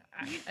 Well,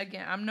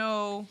 again, I'm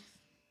no,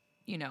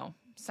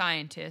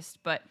 scientist,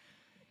 but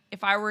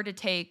if I were to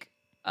take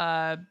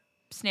a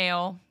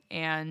snail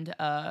and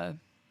I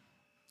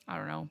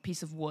don't know,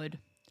 piece of wood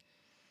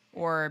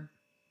or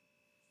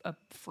a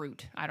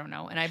fruit, I don't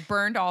know, and I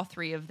burned all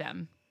three of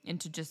them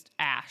into just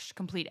ash,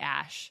 complete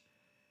ash,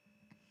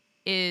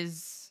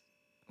 is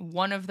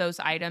one of those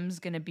items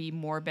going to be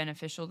more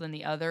beneficial than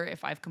the other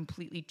if I've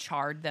completely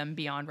charred them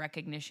beyond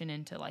recognition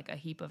into like a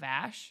heap of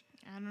ash?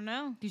 I don't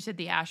know. You said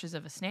the ashes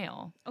of a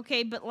snail.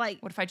 Okay, but like,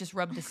 What if I just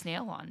rubbed the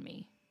snail on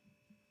me?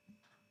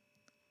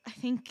 I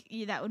think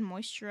that would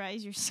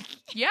moisturize your skin.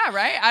 Yeah,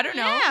 right? I don't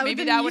know. Yeah,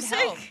 Maybe with that the would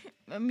help.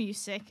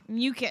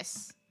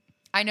 Mucus.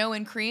 I know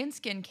in Korean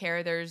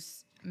skincare,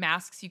 there's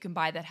masks you can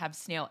buy that have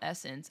snail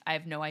essence. I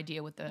have no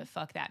idea what the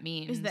fuck that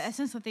means. Is the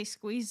essence that they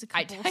squeeze a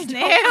I couple of don't,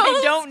 snails? I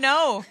don't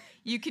know.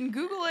 You can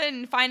Google it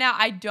and find out.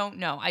 I don't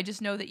know. I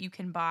just know that you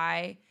can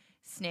buy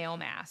snail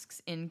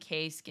masks in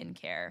K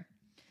Skincare.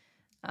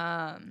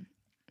 And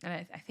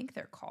I think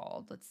they're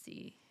called, let's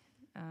see.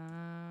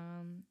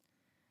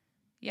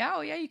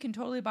 Yeah, you can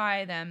totally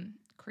buy them.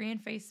 Korean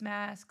face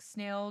mask,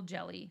 snail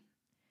jelly.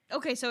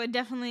 Okay, so it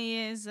definitely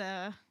is.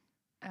 They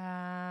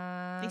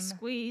They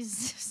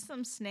squeeze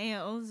some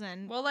snails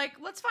and. Well,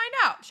 let's find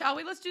out, shall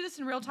we? Let's do this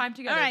in real time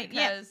together. All right,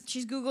 Because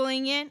she's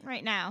googling it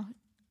right now.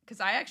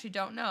 I actually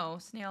don't know.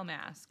 Snail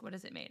mask. What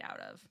is it made out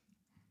of?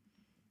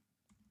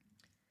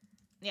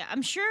 Yeah,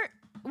 I'm sure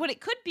what it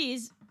could be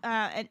is.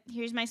 And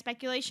here's my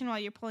speculation while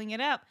you're pulling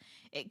it up.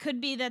 It could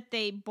be that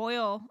they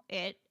boil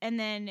it and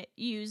then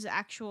use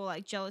actual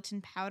like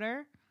gelatin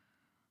powder.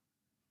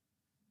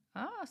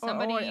 Oh,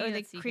 somebody. Or they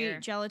let's see create here.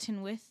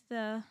 gelatin with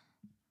the.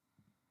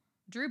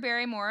 Drew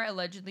Barrymore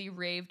allegedly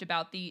raved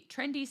about the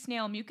trendy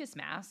snail mucus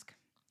mask,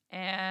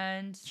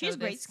 and She has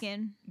great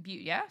skin.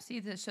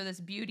 So this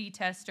beauty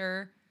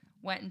tester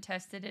went and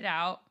tested it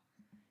out,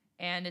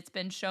 and it's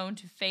been shown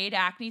to fade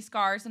acne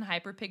scars and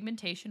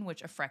hyperpigmentation,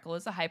 which a freckle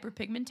is a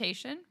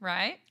hyperpigmentation,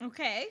 right?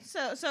 Okay,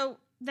 so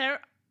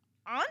they're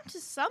onto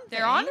something.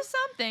 They're onto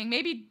something.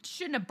 Maybe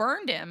shouldn't have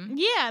burned him.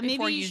 Yeah,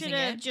 before maybe you using should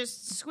have it.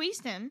 just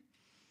squeezed him.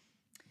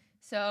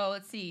 So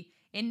let's see.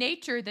 In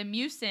nature, the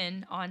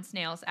mucin on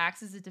snails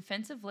acts as a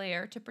defensive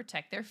layer to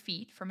protect their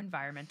feet from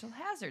environmental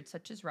hazards,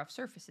 such as rough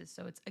surfaces.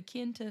 So it's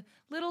akin to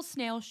little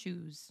snail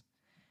shoes.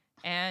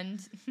 And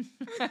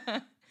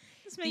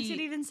This makes it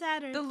even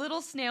sadder. the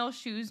little snail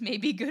shoes may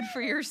be good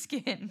for your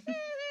skin.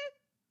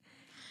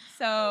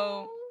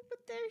 So Oh, but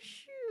they're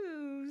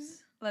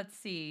shoes. let's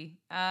see.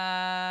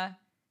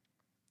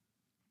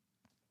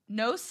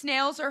 No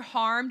snails are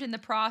harmed in the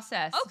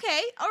process.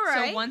 Okay, all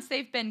right. So once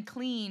they've been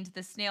cleaned,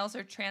 the snails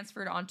are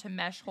transferred onto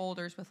mesh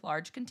holders with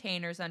large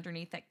containers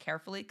underneath that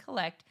carefully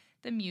collect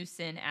the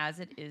mucin as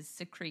it is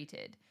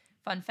secreted.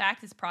 Fun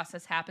fact, this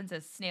process happens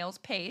as snails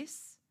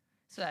pace.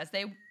 So as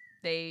they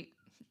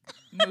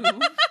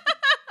move.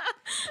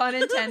 Pun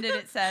intended,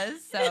 it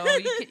says. So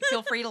you can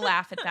feel free to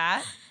laugh at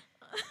that.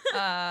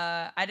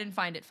 I didn't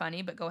find it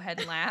funny, but go ahead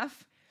and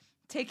laugh.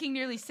 Taking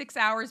nearly 6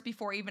 hours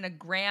before even a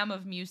gram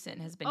of mucin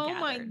has been gathered. Oh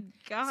my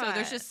God. So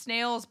there's just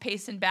snails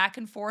pacing back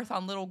and forth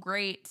on little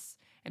grates,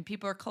 and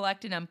people are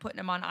collecting them, putting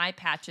them on eye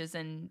patches,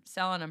 and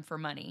selling them for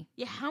money.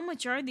 Yeah, how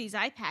much are these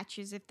eye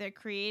patches if they're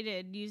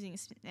created using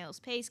snail's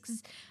paste?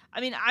 Because,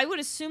 I mean, I would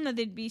assume that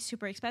they'd be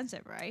super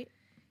expensive, right?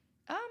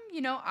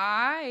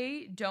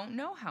 I don't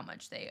know how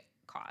much they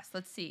cost.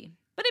 Let's see.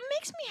 But it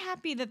makes me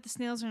happy that the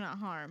snails are not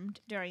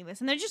harmed during this.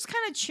 And they're just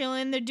kind of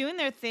chilling. They're doing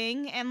their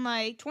thing. And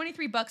like...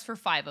 $23 for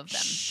 5 of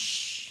them.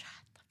 Shut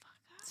the fuck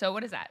up. So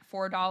what is that?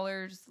 $4?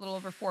 A little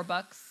over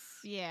 $4?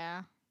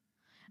 Yeah.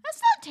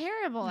 That's not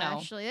terrible,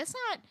 actually. That's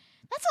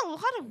a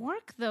lot of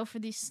work, though, for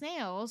these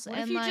snails. What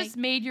if you just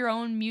made your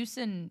own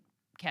mucin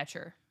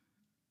catcher?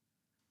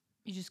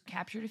 You just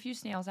captured a few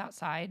snails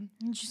outside.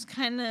 And just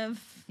kind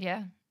of...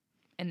 Yeah.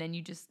 And then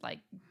you just, like,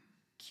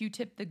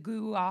 Q-tip the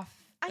goo off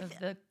of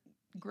the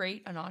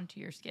grate and onto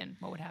your skin.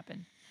 What would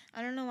happen?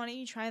 I don't know. Why don't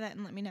you try that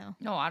and let me know?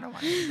 No, I don't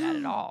want to do that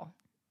at all.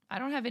 I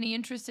don't have any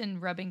interest in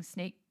rubbing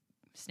snails.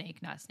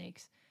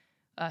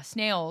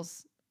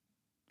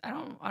 I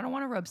don't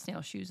want to rub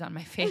snail shoes on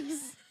my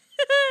face.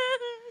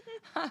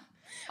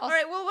 All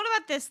right, well, what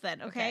about this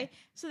then, okay?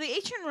 So the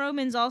ancient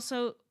Romans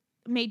also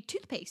made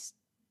toothpaste.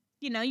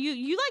 You know,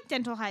 you like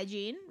dental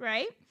hygiene,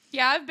 right?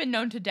 Yeah, I've been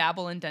known to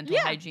dabble in dental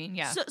hygiene,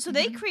 yeah. So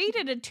they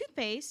created a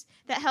toothpaste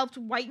that helped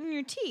whiten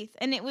your teeth,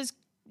 and it was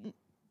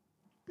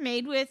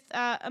made with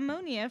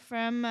ammonia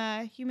from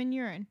human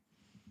urine.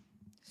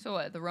 So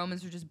what, the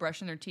Romans were just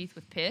brushing their teeth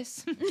with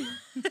piss?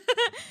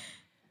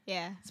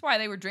 Yeah. That's why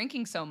they were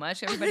drinking so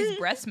much. Everybody's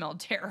breath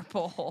smelled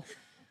terrible.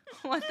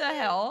 What the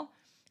hell?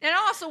 And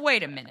also,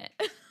 wait a minute.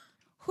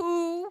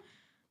 Who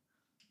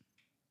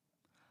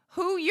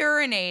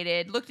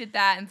urinated, looked at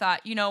that, and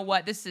thought, you know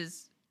what, this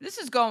is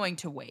going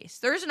to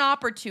waste. There's an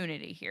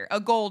opportunity here, a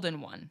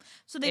golden one.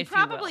 So they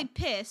probably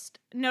pissed,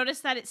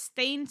 noticed that it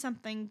stained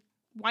something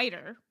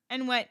whiter,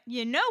 and went,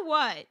 you know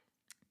what?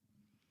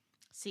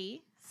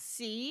 See,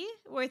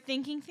 we're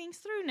thinking things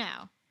through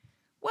now.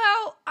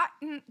 Well,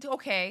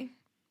 okay.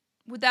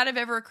 Would that have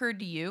ever occurred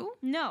to you?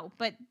 No,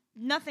 but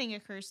nothing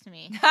occurs to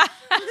me.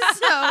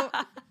 So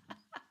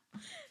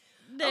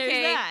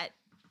there's that.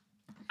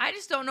 I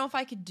just don't know if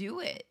I could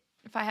do it.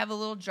 If I have a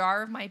little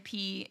jar of my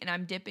pee and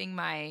I'm dipping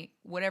my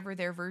whatever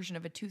their version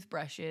of a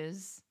toothbrush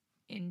is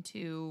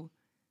into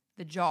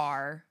the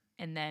jar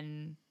and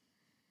then...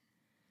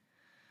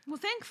 Well,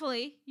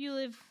 thankfully, you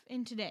live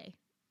in today.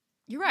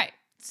 You're right.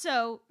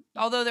 So...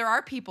 Although there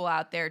are people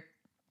out there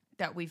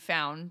that we've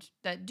found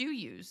that do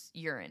use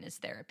urine as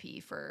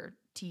therapy for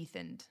teeth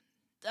and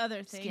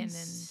other things. Skin and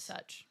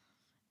such.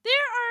 There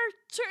are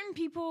certain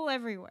people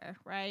everywhere,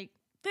 right?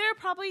 There are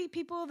probably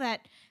people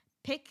that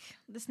pick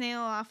the snail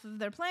off of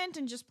their plant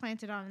and just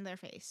plant it on their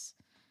face.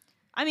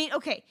 I mean,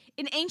 okay,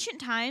 in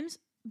ancient times,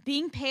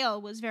 being pale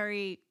was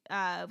very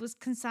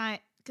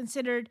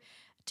considered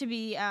to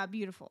be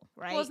beautiful,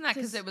 right? Well, isn't that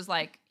because it was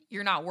like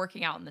you're not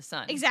working out in the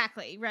sun?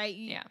 Exactly, right?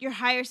 Yeah. You're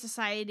higher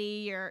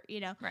society,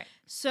 Right.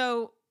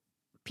 So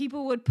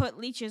people would put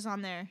leeches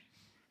on their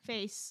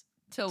face.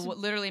 To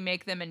literally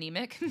make them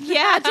anemic?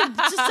 Yeah, to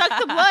suck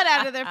the blood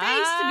out of their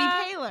face to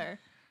be paler.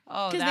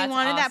 Oh, because they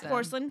wanted that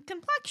porcelain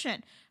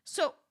complexion.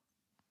 So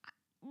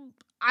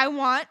I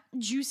want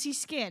juicy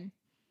skin.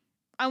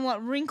 I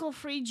want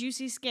wrinkle-free,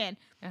 juicy skin.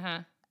 Uh-huh.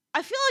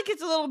 I feel like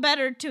it's a little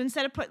better to,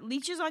 instead of put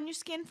leeches on your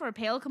skin for a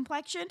pale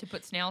complexion, to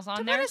put snails on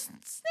to there? put a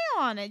snail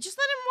on it. Just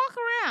let him walk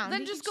around.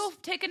 Then just go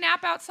take a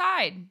nap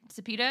outside,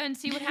 Sapita, and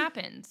see what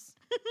happens.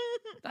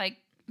 Like,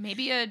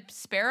 maybe a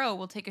sparrow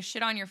will take a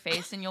shit on your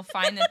face and you'll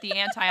find that the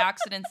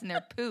antioxidants in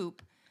their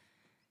poop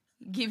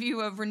give you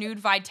a renewed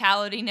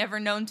vitality never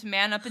known to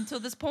man up until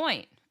this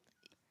point.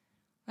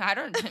 I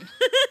don't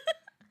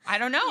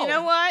know. You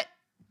know what?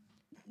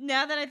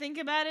 Now that I think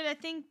about it, I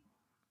think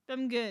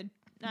I'm good.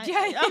 I'm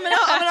gonna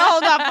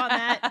hold up on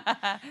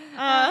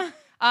that.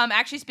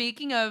 Actually,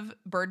 speaking of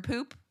bird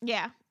poop,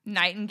 yeah,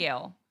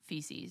 nightingale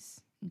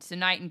feces. It's a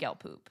nightingale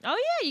poop. Oh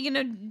yeah, you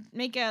gonna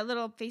make a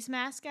little face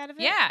mask out of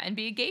it? Yeah, and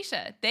be a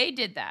geisha. They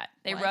did that.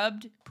 They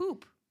rubbed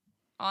poop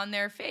on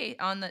their face,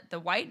 on the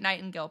white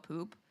nightingale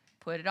poop,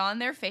 put it on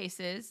their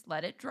faces,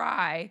 let it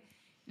dry,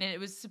 and it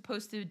was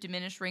supposed to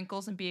diminish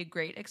wrinkles and be a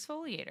great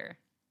exfoliator.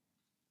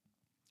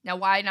 Now,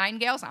 why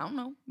nightingales? I don't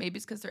know. Maybe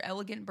it's because they're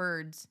elegant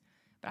birds.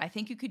 But I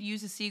think you could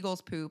use a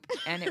seagull's poop,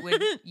 and it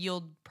would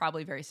yield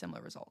probably very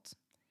similar results.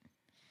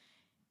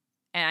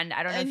 And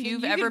I don't know if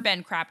you've ever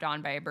been crapped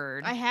on by a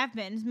bird. I have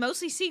been.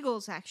 Mostly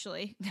seagulls,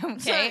 actually.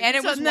 Okay, and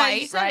it was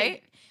white,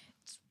 right?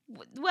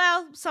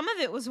 Well, some of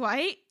it was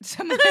white.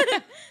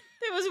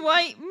 It was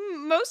white.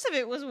 Most of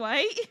it was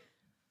white.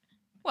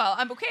 Well,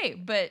 I'm okay,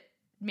 but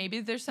maybe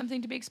there's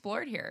something to be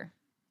explored here.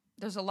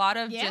 There's a lot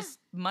of just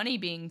money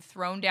being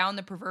thrown down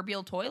the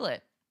proverbial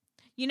toilet.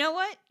 You know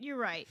what? You're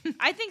right.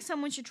 I think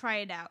someone should try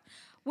it out.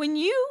 When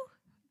you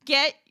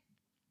get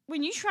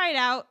when you try it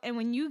out and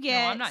when you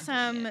get not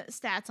some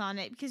stats on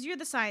it, because you're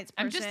the science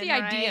person. I'm just the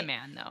idea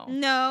man, though.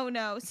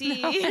 No. See,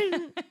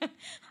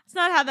 it's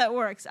not how that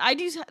works. I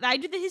do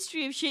the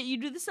history of shit. You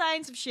do the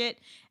science of shit,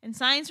 and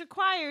science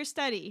requires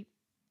study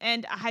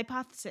and a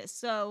hypothesis.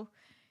 So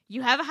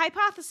you have a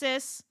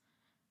hypothesis.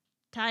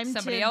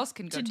 Somebody else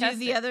can go to test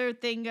do the it. other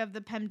thing of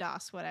the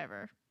PEMDAS,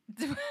 whatever.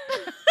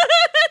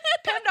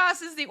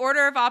 PEMDAS is the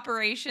order of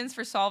operations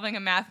for solving a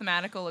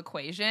mathematical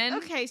equation.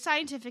 Okay,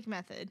 scientific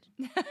method.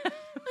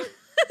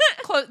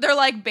 They're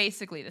like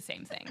basically the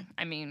same thing.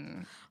 I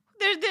mean,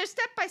 they're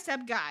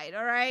step-by-step guide,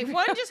 all right?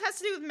 One just has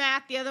to do with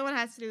math, the other one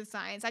has to do with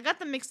science. I got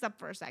them mixed up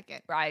for a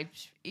second. right,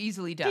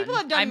 easily done. People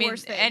have done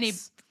worse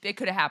things. It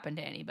could have happened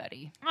to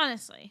anybody.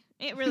 Honestly,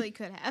 it really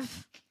could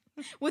have.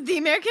 With the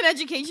American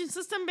education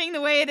system being the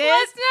way it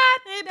is,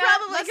 it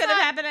probably could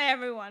have happened to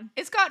everyone.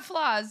 It's got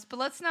flaws, but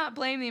let's not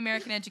blame the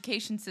American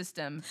education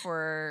system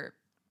for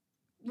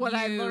what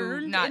I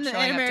learned not in the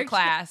showing up to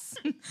class.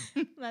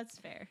 That's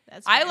fair.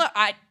 That's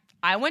fair.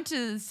 I went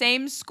to the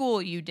same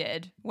school you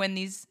did when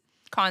these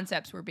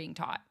concepts were being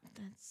taught.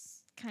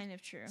 That's kind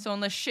of true. So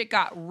unless shit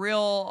got a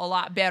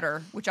lot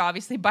better, which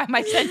obviously by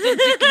my sentence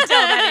you can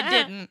tell that it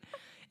didn't.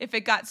 If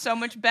it got so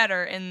much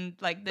better in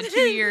like the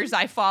 2 years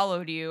I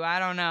followed you, I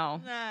don't know.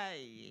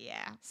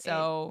 Yeah.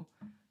 So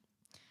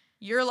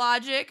your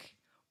logic,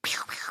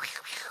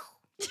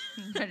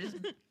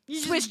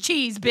 Swiss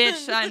cheese,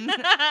 bitch.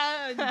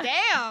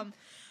 Damn.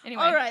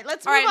 Anyway, all right,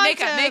 let's move on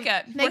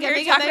makeup. We're here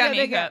to talk about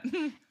makeup.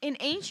 In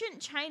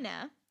ancient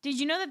China, did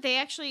you know that they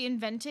actually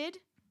invented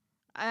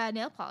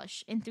nail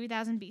polish in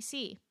 3000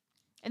 BC?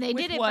 And they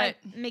did it by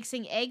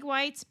mixing egg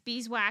whites,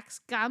 beeswax,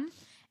 gum,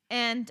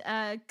 and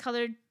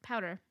colored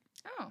powder.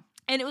 Oh.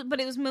 And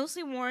it was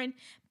mostly worn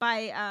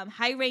by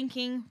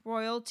high-ranking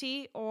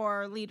royalty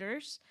or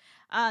leaders.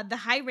 The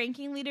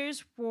high-ranking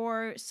leaders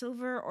wore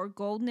silver or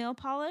gold nail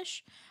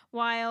polish,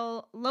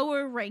 while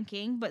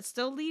lower-ranking but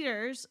still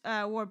leaders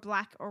wore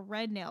black or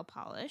red nail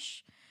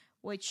polish.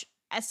 Which,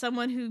 as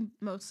someone who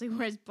mostly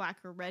wears black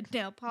or red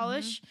nail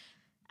polish,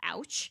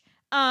 ouch.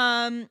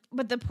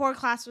 But the poor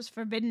class was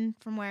forbidden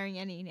from wearing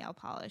any nail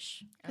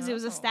polish because it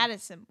was a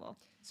status symbol.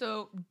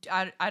 So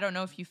I don't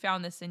know if you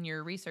found this in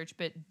your research,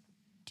 but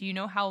do you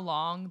know how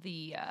long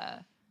the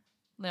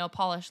nail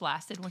polish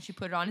lasted once you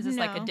put it on? Is this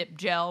like a dip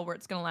gel where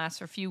it's going to last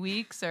for a few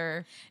weeks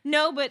or?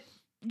 No, but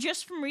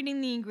just from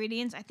reading the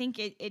ingredients, I think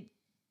it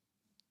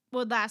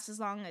would last as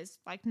long as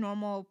like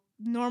normal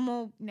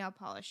nail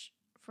polish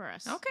for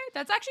us. Okay,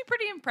 that's actually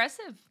pretty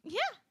impressive.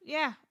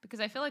 Yeah. Because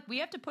I feel like we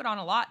have to put on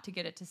a lot to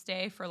get it to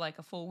stay for like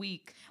a full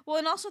week. Well,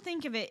 and also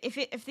think of it,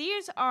 if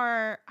these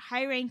are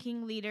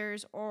high-ranking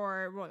leaders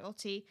or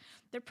royalty,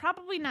 they're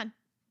probably not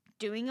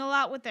doing a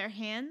lot with their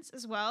hands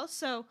as well,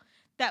 so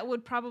that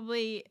would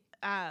probably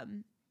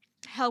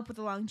help with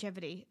the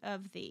longevity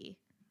of the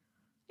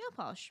nail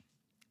polish.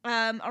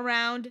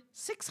 Around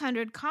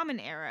 600 Common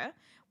Era,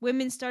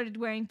 women started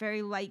wearing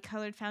very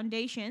light-colored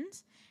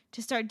foundations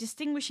to start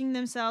distinguishing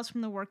themselves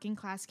from the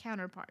working-class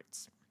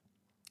counterparts.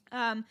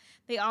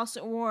 They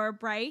also wore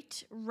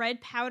bright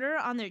red powder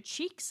on their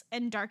cheeks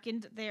and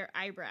darkened their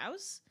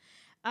eyebrows.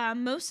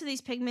 Most of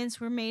these pigments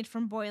were made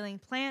from boiling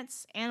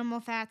plants, animal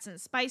fats, and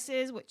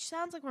spices, which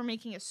sounds like we're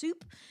making a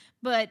soup,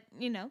 but,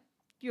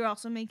 you're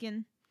also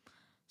making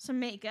some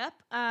makeup.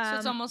 So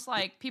it's almost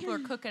like people are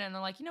cooking and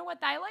they're like, you know what,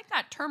 I like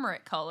that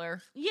turmeric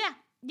color.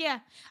 Yeah.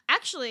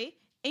 Actually,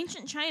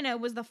 ancient China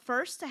was the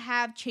first to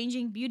have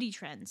changing beauty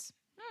trends,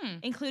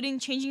 including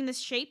changing the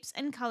shapes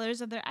and colors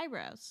of their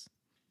eyebrows.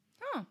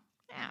 Huh.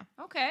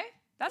 Yeah. Okay.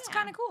 That's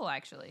kind of cool,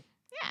 actually.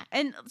 Yeah.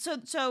 And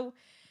so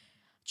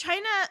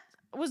China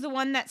was the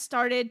one that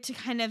started to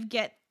kind of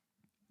get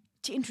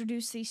to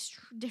introduce these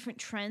different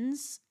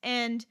trends,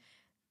 and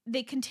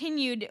they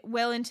continued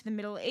well into the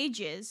Middle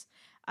Ages.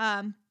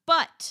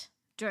 But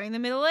during the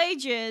Middle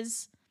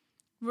Ages,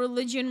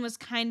 religion was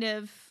kind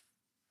of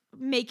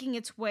making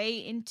its way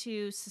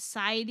into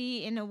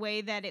society in a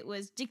way that it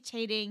was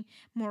dictating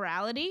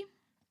morality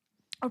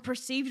or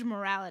perceived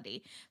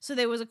morality. So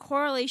there was a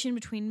correlation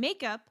between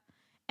makeup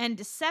and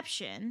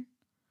deception.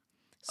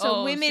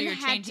 So women so you're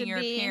had changing to your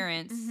be,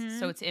 appearance,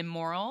 so it's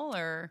immoral,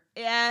 or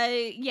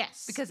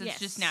yes, because it's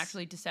just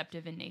naturally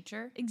deceptive in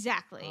nature.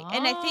 Exactly,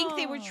 and I think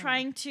they were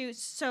trying to.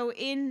 So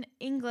in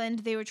England,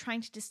 they were trying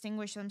to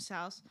distinguish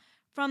themselves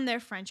from their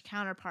French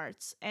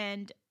counterparts,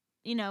 and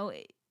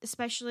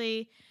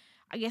especially,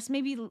 I guess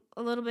maybe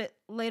a little bit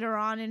later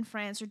on in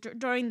France or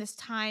during this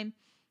time,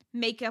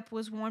 makeup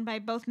was worn by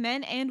both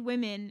men and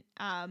women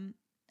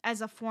as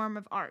a form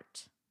of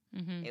art.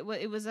 Mm-hmm. It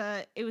was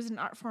an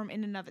art form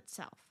in and of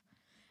itself.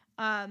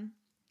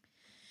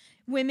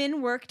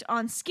 Women worked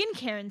on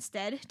skincare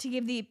instead to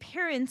give the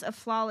appearance of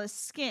flawless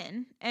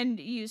skin and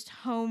used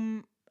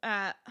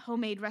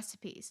homemade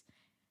recipes.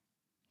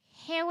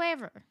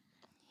 However,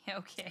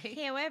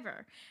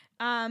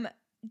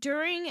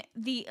 during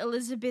the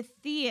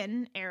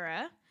Elizabethan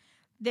era,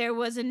 there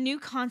was a new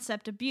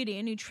concept of beauty,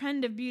 a new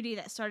trend of beauty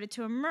that started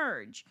to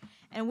emerge,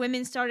 and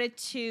women started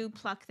to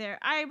pluck their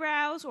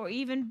eyebrows or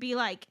even be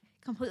like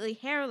completely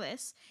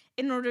hairless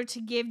in order to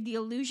give the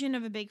illusion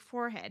of a big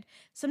forehead.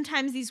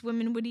 Sometimes these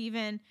women would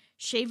even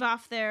shave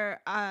off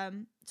their,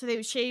 so they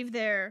would shave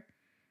their,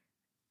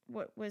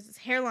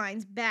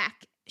 hairlines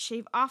back,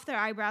 shave off their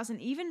eyebrows,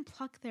 and even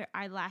pluck their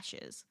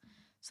eyelashes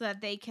so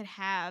that they could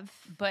have...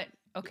 But,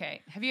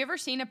 okay, have you ever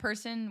seen a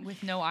person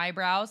with no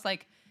eyebrows?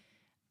 Like,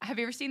 have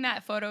you ever seen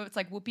that photo? It's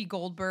like Whoopi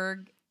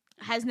Goldberg.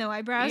 Has no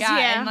eyebrows?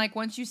 Yeah, and like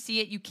once you see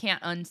it, you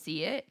can't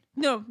unsee it.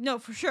 No,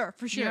 for sure.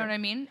 You know what I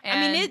mean?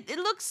 And I mean, it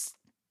looks...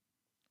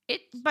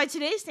 By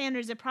today's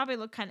standards, it probably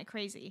looked kind of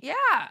crazy.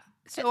 Yeah.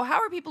 So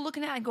how are people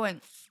looking at it and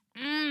going,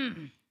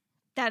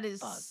 that is...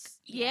 fuck,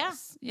 yeah.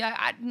 Yes. Yeah,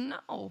 I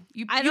know.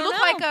 You don't look know.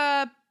 like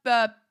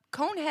a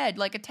Conehead,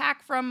 like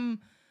Attack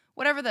from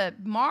whatever the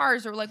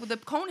Mars or like with the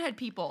Conehead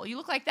people. You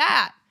look like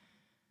that.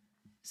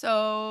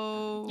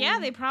 So... Yeah,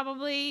 they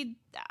probably...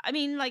 I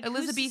mean, like,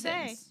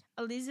 Elizabethans.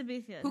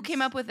 Elizabethans. Who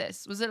came up with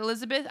this? Was it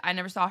Elizabeth? I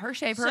never saw her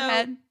shave her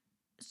head.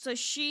 So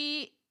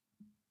she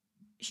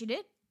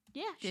did.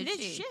 Yeah, she did.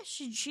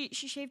 She?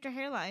 She shaved her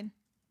hairline,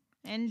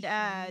 and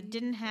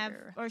didn't have,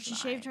 or she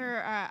shaved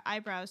her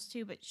eyebrows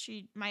too, but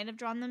she might have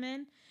drawn them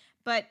in.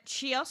 But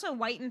she also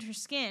whitened her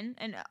skin,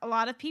 and a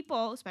lot of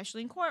people,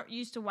 especially in court,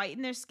 used to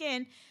whiten their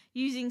skin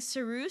using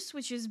ceruse,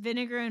 which is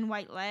vinegar and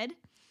white lead,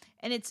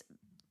 and it's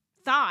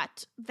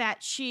thought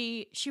that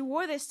she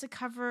wore this to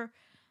cover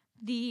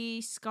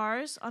the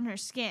scars on her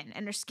skin,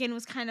 and her skin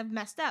was kind of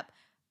messed up.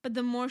 But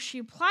the more she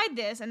applied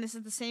this, and this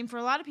is the same for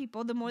a lot of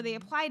people, the more they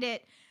applied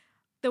it,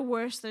 the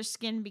worse their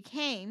skin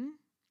became.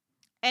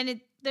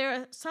 And there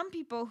are some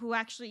people who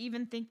actually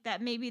even think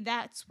that maybe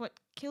that's what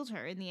killed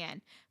her in the end,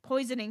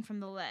 poisoning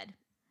from the lead.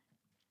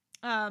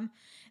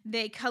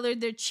 They colored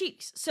their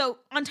cheeks. So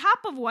on top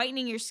of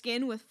whitening your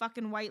skin with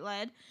fucking white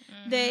lead,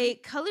 they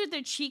colored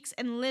their cheeks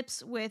and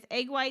lips with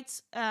egg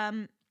whites,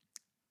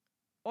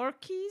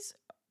 orchies,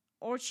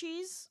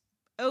 OCHRES,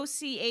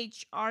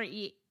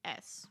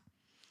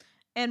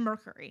 and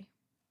mercury.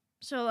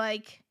 So,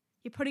 like,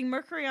 you're putting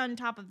mercury on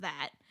top of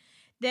that.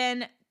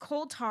 Then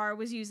coal tar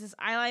was used as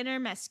eyeliner,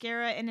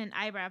 mascara, and an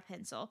eyebrow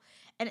pencil.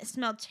 And it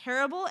smelled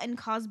terrible and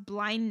caused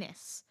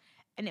blindness.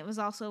 And it was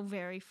also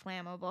very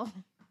flammable.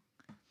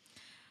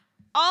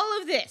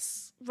 All of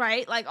this,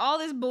 right? Like, all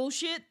this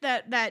bullshit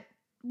that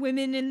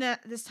women in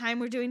this time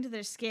were doing to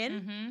their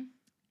skin,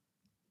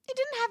 it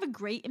didn't have a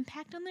great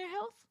impact on their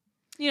health.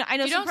 You know, I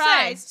know,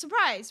 surprise,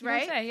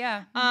 right? You don't say,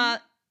 yeah.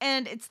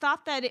 And it's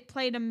thought that it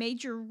played a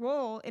major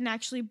role in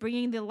actually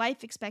bringing the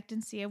life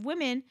expectancy of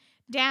women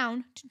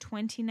down to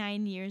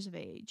 29 years of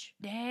age.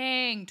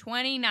 Dang,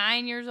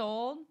 29 years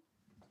old?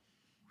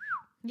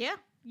 Yeah.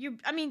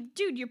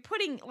 Dude, you're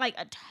putting like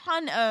a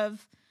ton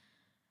of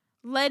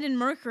lead and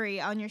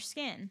mercury on your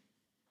skin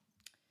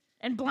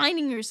and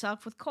blinding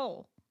yourself with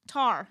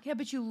tar. Yeah,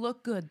 but you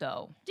look good,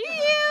 though. Do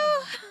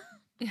you?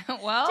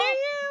 Well, do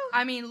you?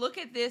 I mean, look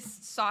at this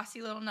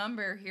saucy little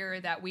number here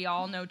that we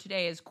all know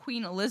today is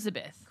Queen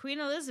Elizabeth.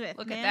 Queen Elizabeth.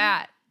 Look at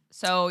that.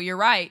 So you're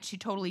right. She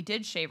totally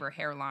did shave her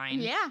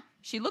hairline. Yeah.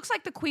 She looks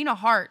like the Queen of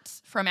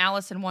Hearts from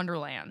Alice in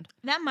Wonderland.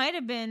 That might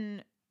have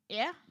been,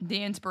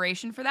 the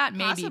inspiration for that,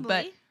 maybe.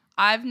 Possibly.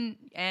 But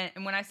and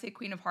when I say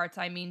Queen of Hearts,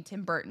 I mean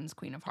Tim Burton's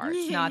Queen of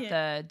Hearts, not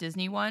the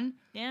Disney one.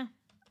 Yeah.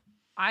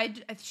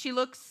 She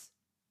looks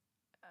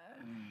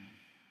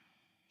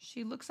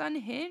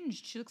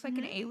unhinged. She looks like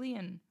an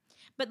alien.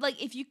 But,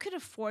 like, if you could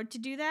afford to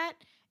do that,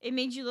 it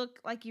made you look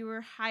like you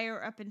were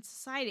higher up in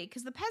society.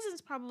 Because the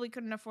peasants probably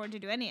couldn't afford to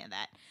do any of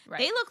that. Right.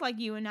 They look like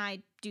you and I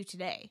do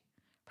today.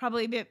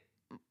 Probably a bit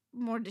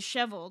more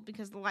disheveled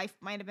because life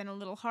might have been a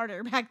little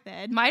harder back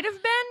then. Might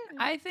have been.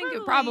 I think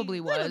it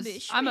probably was. Bit,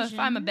 if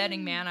I'm a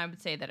betting man, I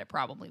would say that it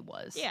probably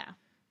was. Yeah.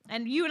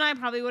 And you and I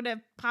probably would have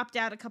popped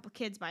out a couple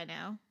kids by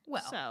now.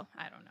 Well, so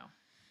I don't know.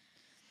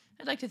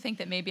 I'd like to think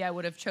that maybe I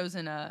would have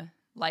chosen a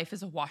life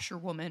as a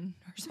washerwoman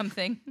or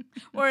something.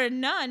 Or a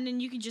nun, and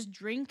you could just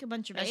drink a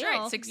bunch of ale. That's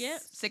right.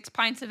 Six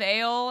pints of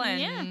ale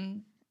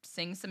and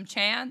sing some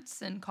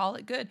chants and call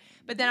it good.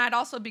 But then I'd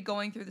also be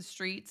going through the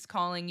streets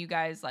calling you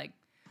guys like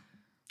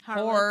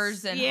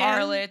whores and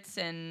harlots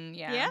and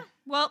Yeah.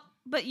 Well,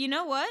 but you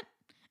know what?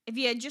 If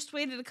you had just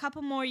waited a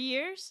couple more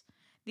years,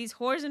 these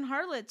whores and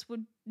harlots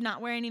would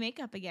not wear any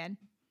makeup again.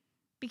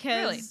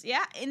 Because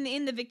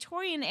in the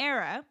Victorian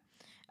era,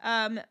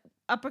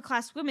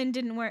 upper-class women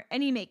didn't wear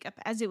any makeup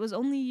as it was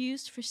only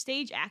used for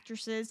stage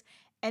actresses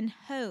and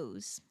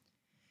hoes.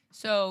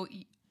 So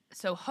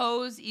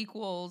hoes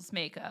equals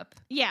makeup.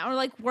 Yeah, or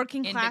like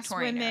working-class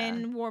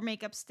women wore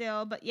makeup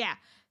still. But yeah,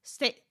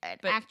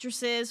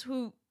 actresses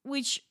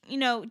which, you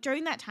know,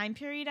 during that time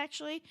period,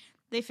 actually,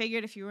 they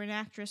figured if you were an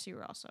actress, you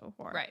were also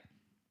a whore. Right.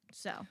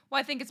 So. Well,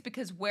 I think it's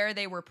because where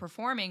they were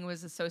performing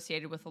was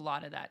associated with a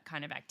lot of that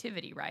kind of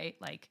activity, right?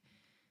 Like...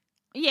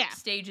 Yeah,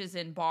 stages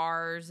in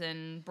bars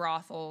and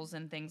brothels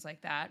and things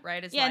like that,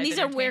 right? As and these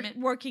are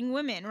working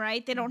women,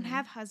 right? They don't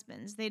have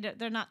husbands.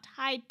 They're not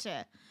tied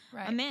to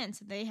a man,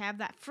 so they have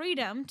that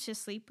freedom to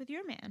sleep with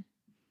your man.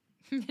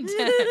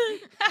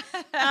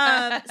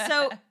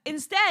 So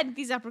instead,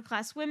 these upper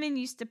class women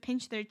used to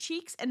pinch their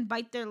cheeks and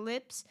bite their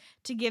lips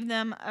to give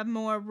them a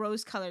more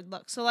rose colored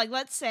look. So, like,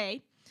 let's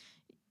say,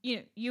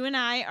 you and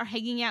I are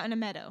hanging out in a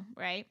meadow,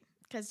 right?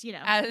 Because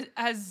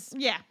as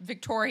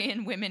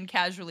Victorian women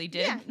casually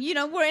did.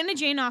 Yeah, we're in a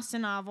Jane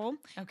Austen novel.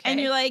 Okay, and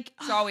you're like,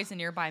 it's always a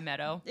nearby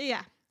meadow.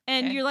 Yeah,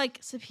 and you're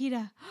like,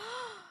 Sapita,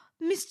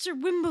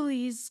 Mr.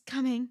 Wimberley's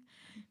coming.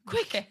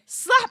 Quick,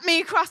 slap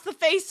me across the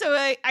face so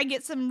I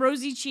get some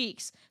rosy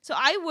cheeks. So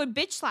I would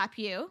bitch slap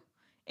you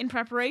in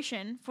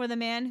preparation for the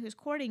man who's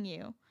courting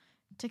you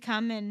to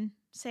come and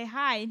say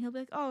hi. And he'll be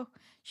like, oh,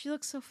 she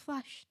looks so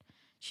flushed.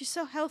 She's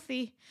so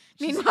healthy.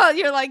 Meanwhile,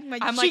 you're like,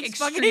 I'm like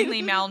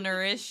extremely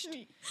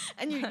malnourished.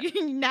 And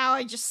you now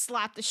I just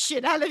slap the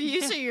shit out of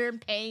you so you're in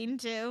pain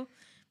too.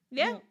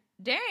 Yeah.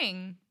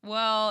 Dang.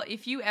 Well,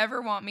 if you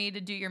ever want me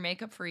to do your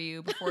makeup for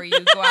you before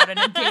you go out on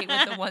a date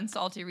with the one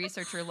salty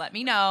researcher, let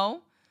me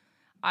know.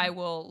 I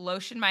will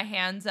lotion my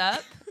hands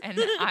up and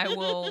I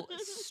will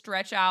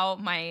stretch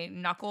out my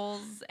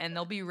knuckles and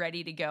they'll be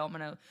ready to go. I'm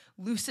going to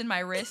loosen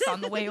my wrists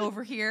on the way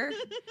over here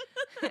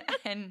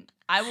and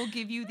I will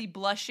give you the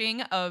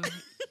blushing of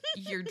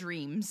your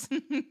dreams.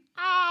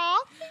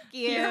 Oh, thank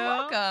you. You're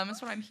welcome.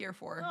 That's what I'm here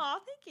for. Oh,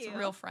 thank you. It's a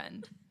real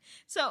friend.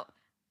 So,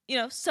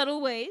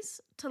 subtle ways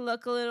to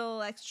look a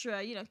little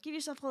extra, give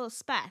yourself a little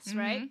spaz,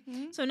 right?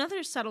 Mm-hmm. So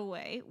another subtle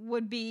way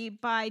would be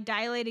by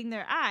dilating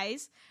their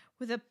eyes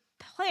with a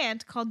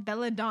plant called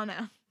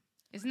belladonna.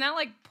 Isn't that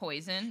like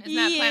poison? Isn't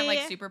that plant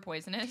like super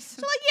poisonous?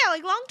 So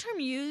like long-term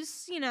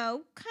use,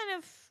 kind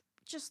of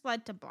just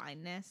led to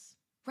blindness.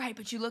 Right,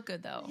 but you look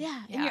good though.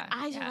 Yeah, and your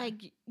eyes are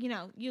like,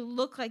 you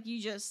look like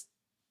you just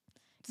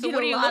So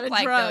what do you look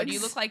like drugs. Though? Do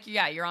you look like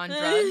you're on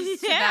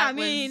drugs? So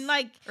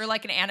or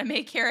like an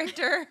anime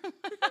character.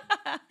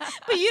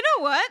 But you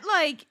know what?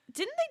 Like,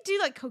 didn't they do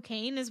like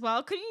cocaine as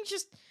well? Couldn't you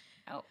just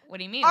what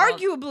do you mean?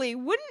 Arguably,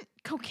 wouldn't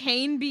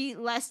cocaine be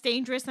less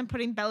dangerous than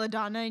putting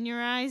belladonna in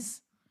your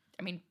eyes?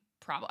 I mean,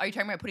 probably. Are you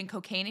talking about putting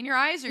cocaine in your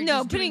eyes, or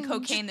no, doing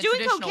cocaine the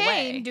traditional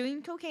way?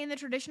 Doing cocaine the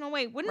traditional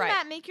way. Wouldn't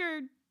that make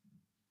your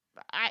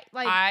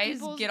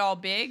eyes get all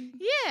big?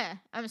 Yeah,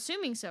 I'm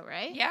assuming so,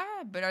 right? Yeah,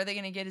 but are they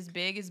going to get as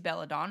big as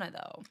belladonna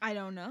though? I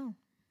don't know.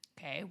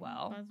 Okay,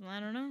 well,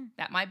 I don't know.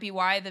 That might be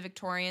why the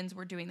Victorians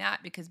were doing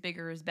that, because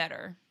bigger is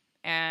better,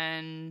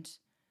 and.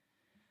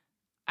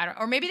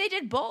 Or maybe they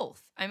did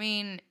both. I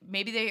mean,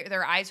 maybe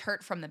their eyes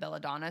hurt from the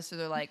belladonna, so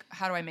they're like,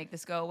 how do I make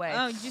this go away?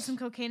 Oh, do some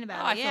cocaine about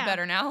it. I feel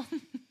better now.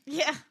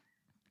 Yeah.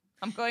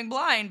 I'm going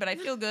blind, but I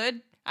feel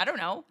good. I don't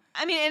know.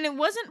 I mean, and it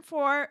wasn't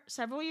for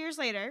several years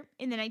later,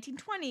 in the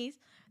 1920s,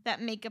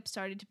 that makeup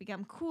started to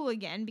become cool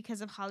again because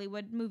of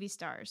Hollywood movie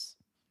stars.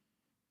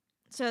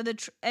 So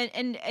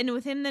and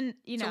within the,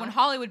 So when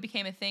Hollywood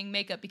became a thing,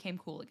 makeup became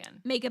cool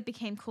again. Makeup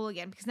became cool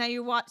again because now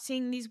you're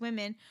seeing these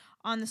women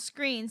on the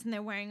screens and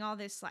they're wearing all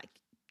this like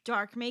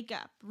dark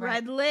makeup,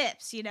 red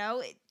lips, in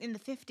the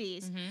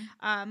 50s,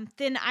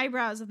 thin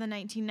eyebrows of the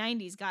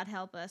 1990s, God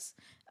help us.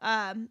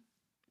 My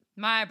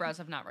eyebrows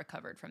have not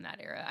recovered from that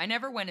era. I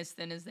never went as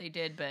thin as they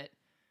did, but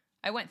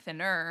I went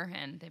thinner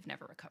and they've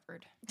never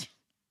recovered.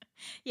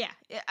 Yeah.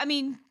 I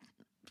mean,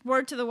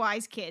 word to the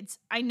wise kids.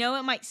 I know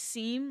it might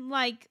seem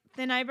like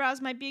thin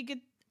eyebrows might be a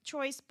good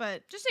choice,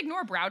 but just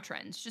ignore brow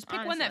trends. Just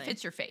pick one that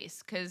fits your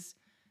face. Because,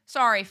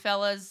 sorry,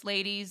 fellas,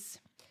 ladies,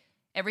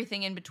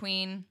 everything in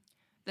between.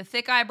 The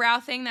thick eyebrow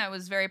thing that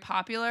was very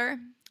popular,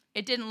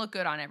 it didn't look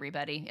good on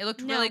everybody. It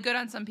looked really good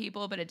on some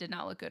people, but it did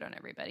not look good on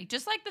everybody.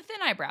 Just like the thin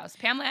eyebrows.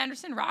 Pamela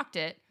Anderson rocked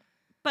it.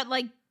 But,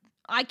 like,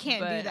 I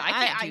can't do that. I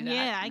can't do that.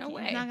 Yeah, no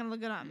way. It's not going to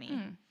look good on me.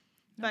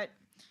 But,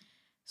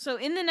 so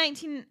in the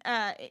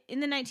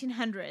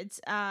 1900s,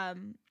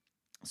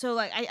 so,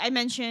 like, I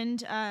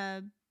mentioned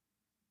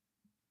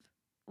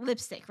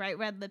lipstick, right?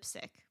 Red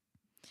lipstick.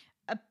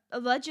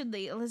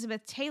 Allegedly,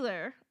 Elizabeth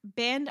Taylor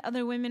banned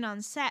other women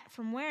on set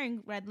from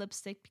wearing red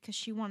lipstick because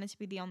she wanted to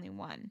be the only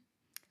one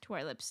to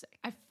wear lipstick.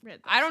 I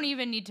don't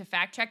even need to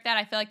fact check that.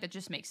 I feel like that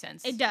just makes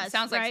sense. It does. It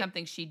sounds like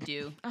something she'd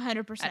do.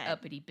 100%. That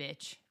uppity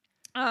bitch.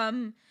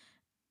 In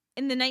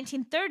the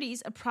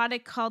 1930s, a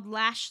product called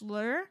Lash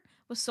Lure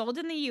was sold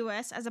in the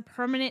U.S. as a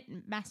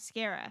permanent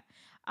mascara.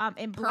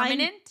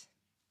 Permanent?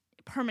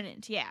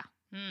 Permanent, yeah.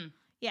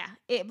 Yeah.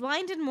 It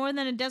blinded more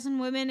than a dozen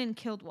women and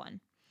killed one.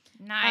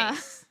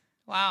 Nice.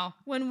 Wow.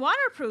 When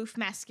waterproof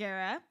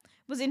mascara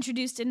was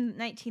introduced in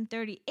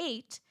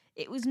 1938,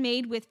 it was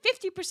made with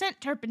 50%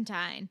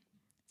 turpentine.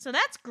 So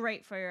that's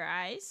great for your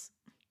eyes.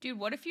 Dude,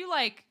 what if you,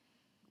 like,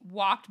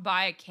 walked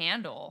by a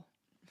candle?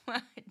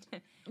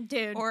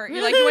 Dude. Or,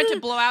 you went to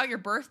blow out your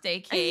birthday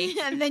cake.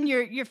 And then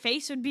your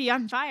face would be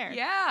on fire.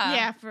 Yeah.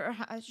 Yeah, for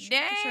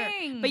Dang. sure.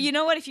 But you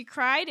know what? If you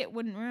cried, it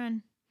wouldn't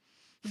run.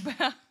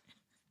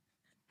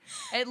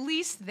 At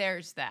least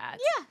there's that.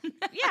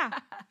 Yeah.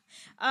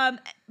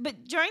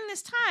 But during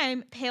this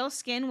time, pale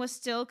skin was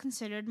still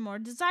considered more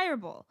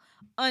desirable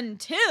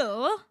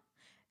until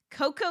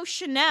Coco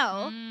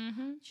Chanel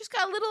just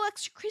got a little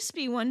extra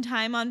crispy one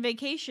time on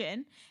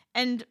vacation,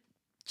 and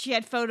she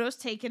had photos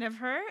taken of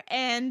her,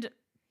 and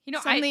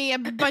suddenly a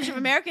bunch of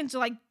Americans were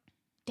like,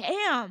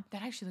 damn,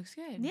 that actually looks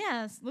good.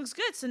 yeah, looks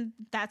good. So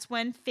that's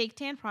when fake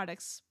tan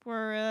products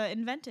were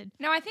invented.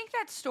 Now, I think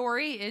that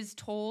story is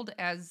told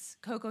as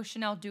Coco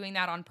Chanel doing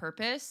that on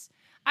purpose.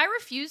 I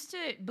refuse to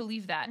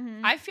believe that.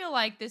 Mhm. I feel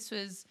like this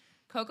was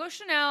Coco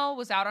Chanel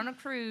was out on a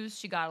cruise.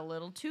 She got a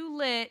little too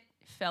lit,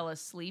 fell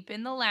asleep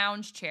in the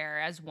lounge chair,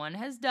 as one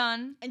has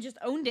done, And just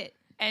owned it.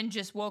 and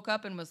just woke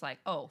up and was like,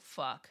 oh,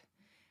 fuck.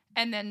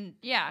 And then,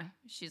 yeah,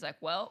 she's like,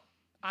 well,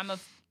 I'm a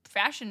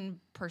fashion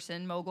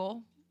person,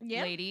 mogul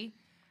lady,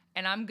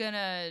 and I'm going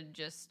to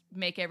just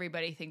make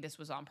everybody think this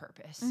was on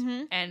purpose.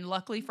 Mhm. And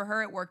luckily for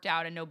her, it worked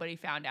out, and nobody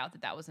found out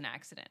that that was an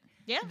accident.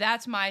 Yeah.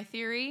 That's my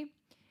theory,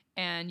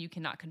 and you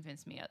cannot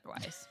convince me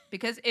otherwise.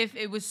 Because if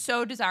it was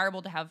so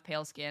desirable to have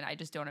pale skin, I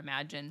just don't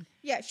imagine.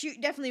 Yeah, she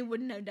definitely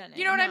wouldn't have done it.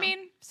 You know what I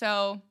mean?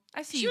 So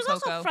I see She you, was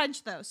Coco. also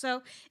French though,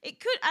 so it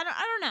could. I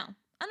don't know.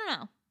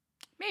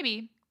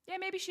 Maybe. Yeah,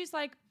 maybe she's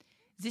like,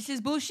 this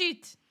is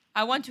bullshit.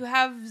 I want to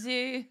have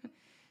the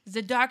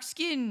dark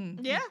skin.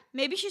 Yeah,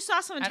 maybe she saw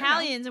some I don't know.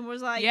 Italians and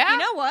was like, Yeah. you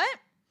know what?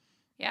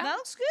 Yeah. That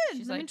looks good.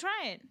 She's Let me like-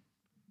 try it.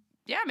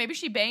 Yeah, maybe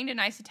she banged a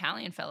nice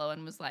Italian fellow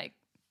and was like,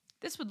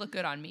 this would look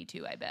good on me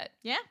too, I bet.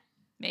 Yeah.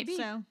 Maybe.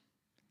 So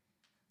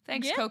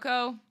Thanks, yeah.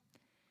 Coco.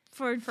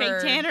 for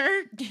fake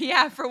tanner.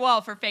 Yeah,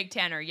 for fake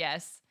tanner,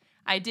 yes.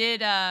 I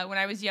did when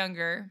I was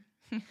younger,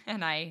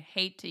 and I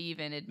hate to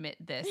even admit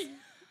this.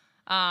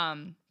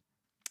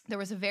 There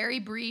was a very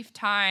brief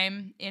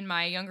time in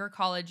my younger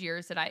college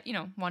years that I,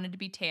 wanted to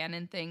be tan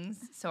and things.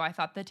 So I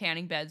thought the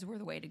tanning beds were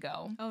the way to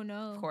go. Oh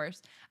no. Of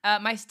course.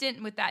 My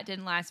stint with that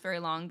didn't last very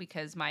long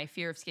because my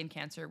fear of skin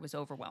cancer was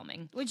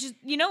overwhelming. Which is,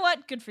 you know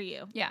what? Good for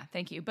you. Yeah,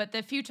 thank you. But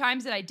the few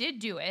times that I did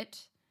do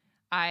it,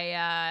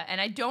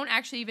 I don't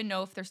actually even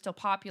know if they're still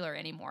popular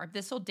anymore.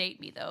 This will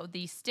date me though.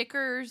 The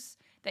stickers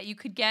that you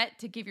could get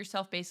to give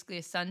yourself basically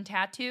a sun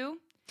tattoo.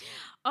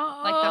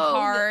 Oh, Like the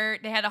heart.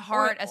 They had a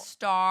heart, a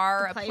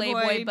star, a the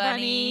Playboy Playboy bunny.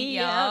 bunny,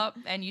 Yep.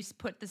 And you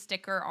put the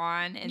sticker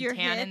on and your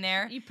tan hip. in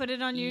there. You put it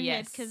on your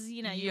head because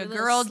your you're a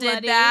little girl slutty.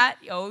 did that.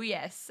 Oh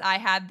yes, I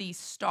had the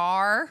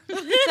star.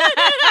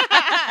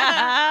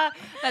 I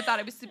thought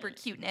it was super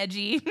cute and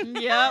edgy.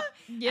 Yep.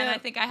 And I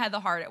think I had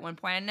the heart at one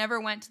point. I never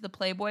went to the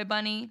Playboy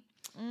bunny.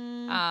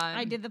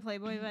 I did the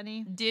Playboy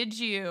bunny. Did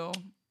you?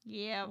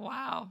 Yeah.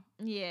 Wow.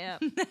 Yeah.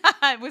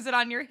 Was it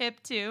on your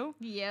hip too?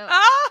 Yeah.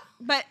 Ah!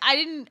 But I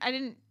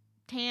didn't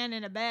tan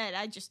in a bed.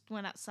 I just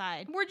went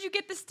outside. Where'd you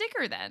get the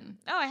sticker then?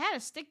 Oh, I had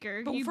a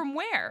sticker. But from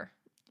where?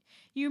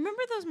 You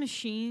remember those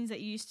machines that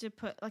you used to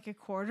put like a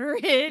quarter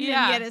in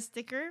Yeah. and get a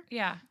sticker?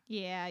 Yeah.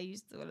 Yeah, I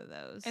used one of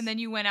those. And then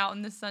you went out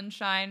in the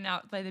sunshine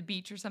out by the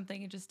beach or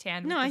something and just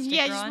tanned no, with the sticker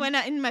yeah, I just on? went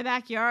out in my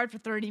backyard for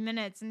 30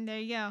 minutes and there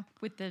you go.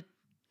 With the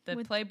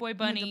With- Playboy With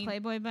bunny the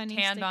Playboy bunny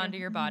tanned sticker. onto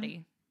your Mhm.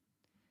 body.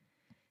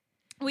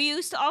 We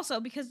used to also,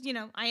 because,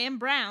 I am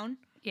brown,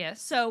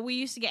 Yes. so we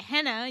used to get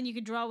henna and you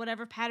could draw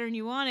whatever pattern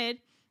you wanted,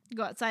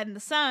 go outside in the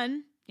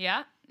sun.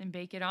 Yeah. And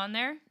bake it on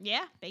there.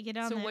 Yeah, bake it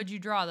on So there. what'd you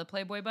draw? The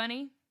Playboy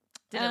bunny?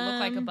 Did it look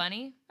like a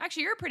bunny?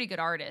 Actually, you're a pretty good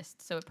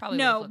artist, so it probably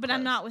would've No, looked but I'm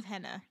close. not with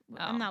henna. Oh.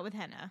 I'm not with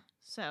henna.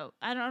 So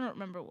I don't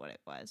remember what it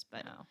was,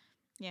 but No.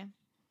 yeah,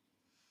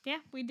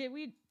 we did.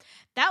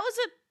 That was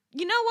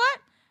you know what?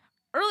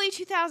 Early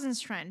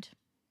 2000s trend.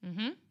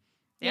 Mm-hmm.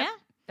 Yeah.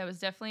 That was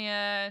definitely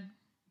a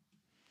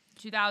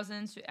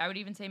 2000s. I would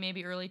even say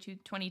maybe early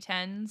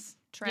 2010s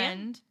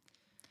trend.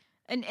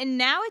 And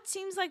now it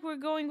seems like we're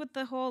going with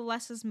the whole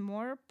less is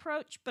more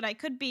approach, but I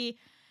could be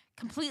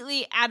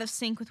completely out of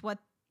sync with what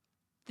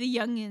the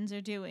youngins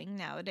are doing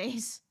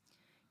nowadays.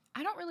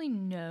 I don't really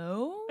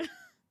know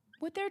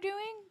what they're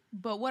doing,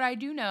 but what I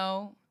do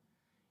know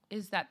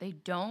is that they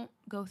don't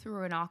go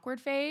through an awkward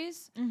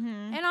phase.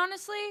 Mm-hmm. And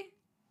honestly,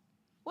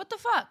 what the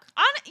fuck?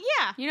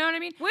 Yeah. You know what I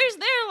mean? Where's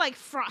their like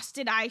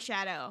frosted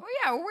eyeshadow? Well,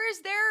 yeah, where's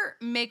their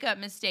makeup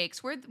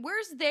mistakes?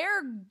 Where's their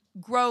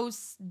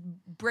gross,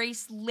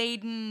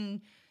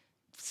 brace-laden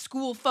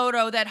school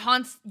photo that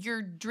haunts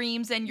your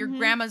dreams and your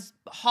grandma's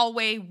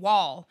hallway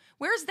wall?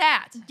 Where's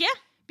that? Yeah.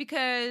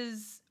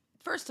 Because,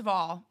 first of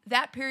all,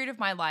 that period of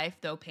my life,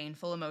 though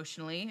painful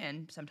emotionally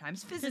and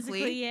sometimes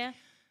physically, yeah.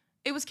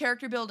 it was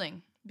character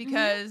building.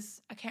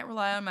 Because I can't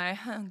rely on my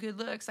good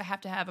looks. I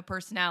have to have a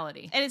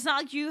personality. And it's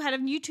not like you had a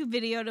YouTube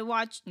video to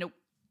watch. Nope.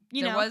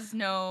 You there know, was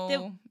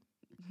no,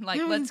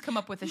 let's come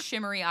up with a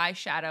shimmery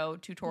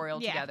eyeshadow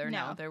tutorial Yeah, together.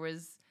 No, no. there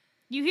was,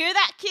 you hear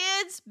that,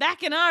 kids?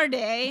 Back in our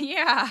day,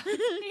 yeah,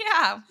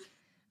 yeah.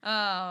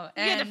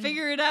 you had to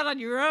figure it out on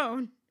your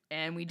own.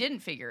 And we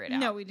didn't figure it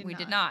out. No, we did We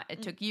did not. not.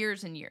 It took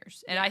years and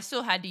years. And I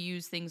still had to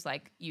use things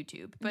like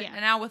YouTube. But Yeah.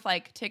 now with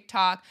like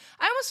TikTok,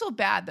 I almost feel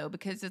bad though,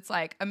 because it's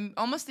like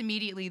almost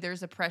immediately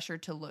there's a pressure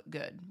to look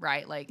good,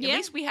 right? Like Yeah. at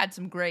least we had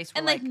some grace.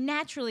 And like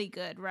naturally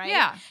good, right?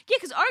 Yeah. Yeah,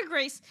 because our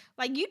Grace,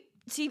 like you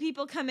see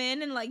people come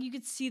in and like you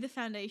could see the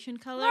foundation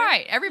color.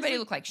 right. Everybody like-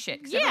 looked like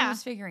shit because Yeah. everyone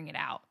was figuring it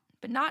out.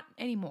 But not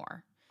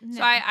anymore. No.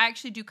 So I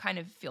actually do kind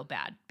of feel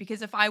bad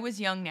because if I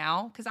was young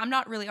now, because I'm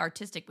not really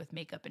artistic with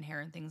makeup and hair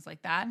and things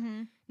like that,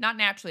 Mhm. not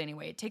naturally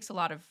anyway. It takes a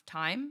lot of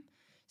time.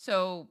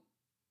 So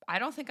I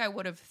don't think I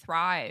would have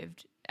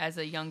thrived as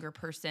a younger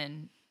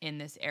person in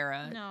this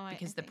era. No,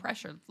 because I the think-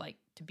 pressure, like,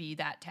 to be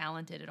that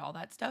talented at all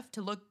that stuff,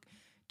 to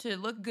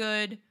look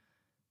good,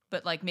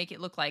 but like make it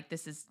look like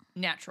this is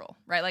natural,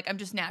 right? Like I'm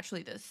just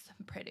naturally this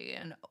pretty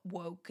and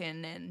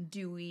woken and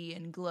dewy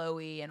and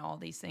glowy and all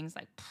these things.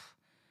 Like,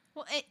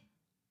 Well,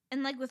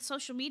 and like with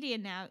social media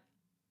now,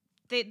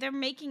 they're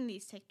making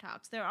these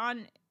TikToks. Are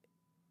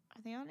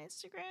they on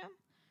Instagram?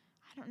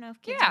 I don't know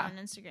if kids are on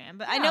Instagram,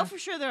 but I know for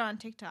sure they're on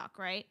TikTok,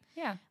 right?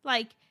 yeah.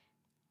 Like,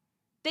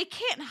 they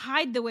can't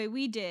hide the way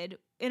we did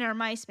in our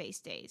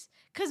MySpace days.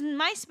 Because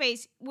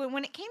MySpace,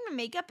 when it came to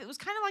makeup, it was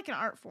kind of like an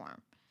art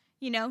form.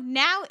 You know,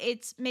 now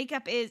it's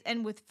makeup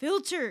and with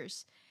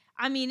filters.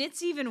 I mean,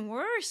 it's even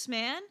worse,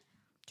 man.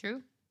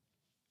 True.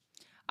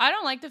 I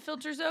don't like the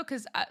filters though,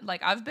 because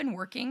I've been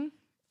working.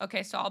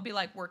 Okay, so I'll be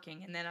like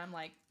working, and then I'm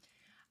like,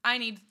 I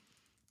need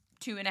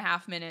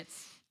 2.5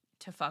 minutes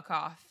to fuck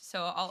off.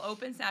 So I'll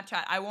open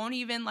Snapchat. I won't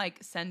even like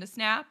send a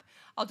snap.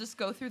 I'll just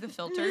go through the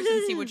filters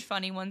and see which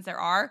funny ones there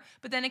are.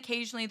 But then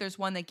occasionally there's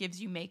one that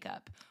gives you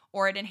makeup,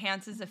 or it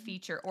enhances a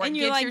feature, or And it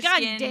you're gives like, your God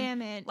skin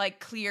damn it. like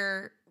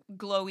clear,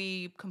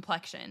 glowy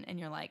complexion, and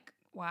you're like,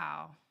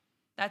 wow.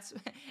 That's,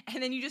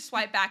 and then you just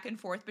swipe back and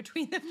forth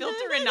between the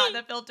filter and not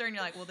the filter, and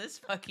you're like, well, this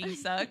fucking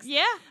sucks.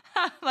 Yeah.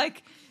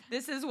 Like,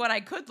 this is what I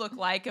could look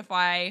like if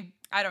I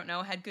don't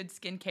know, had good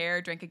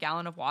skincare, drank a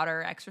gallon of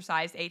water,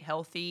 exercised, ate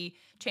healthy,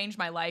 changed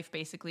my life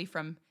basically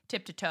from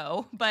tip to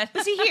toe. But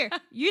see here,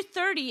 you're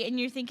 30 and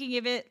you're thinking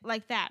of it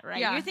like that, right?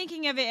 Yeah. You're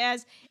thinking of it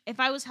as, if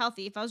I was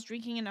healthy, if I was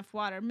drinking enough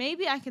water,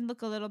 maybe I can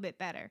look a little bit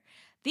better.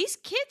 These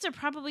kids are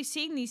probably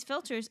seeing these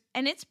filters,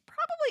 and it's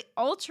probably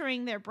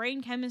altering their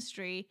brain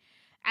chemistry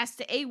as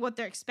to A, what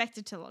they're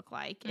expected to look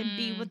like, and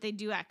B, what they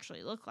do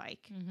actually look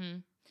like. Mm-hmm.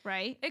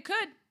 Right? It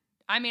could.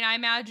 I mean, I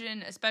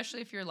imagine, especially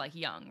if you're like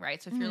young,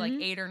 right? So if you're like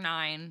 8 or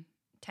 9,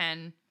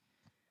 10,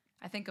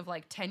 I think of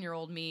like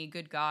 10-year-old me,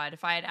 good God,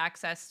 if I had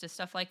access to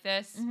stuff like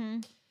this,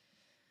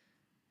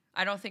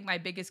 I don't think my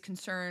biggest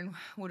concern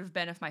would have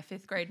been if my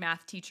 5th grade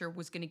math teacher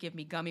was going to give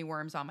me gummy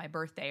worms on my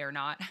birthday or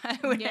not.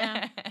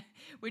 Yeah.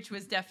 Which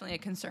was definitely a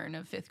concern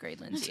of 5th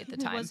grade Lindsay at the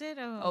time. Was it?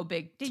 Oh,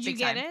 big. Did big you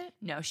get time. it?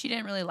 No, she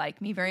didn't really like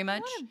me very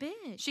much. What a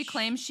bitch. She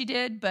claims she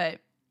did,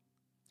 but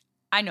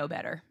I know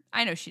better.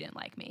 I know she didn't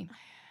like me.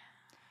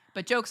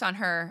 But joke's on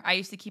her. I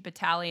used to keep a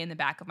tally in the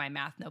back of my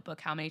math notebook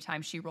how many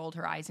times she rolled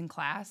her eyes in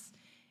class,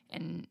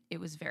 and it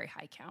was very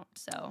high count.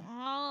 So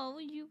Oh,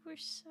 you were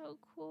so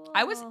cool.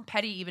 I was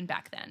petty even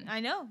back then.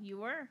 I know you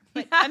were,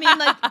 but I mean,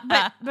 like,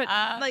 but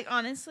like,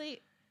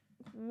 honestly,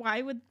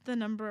 why would the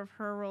number of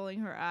her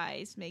rolling her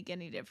eyes make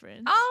any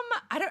difference?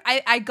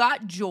 I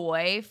got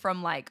joy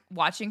from like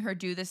watching her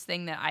do this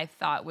thing that I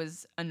thought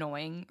was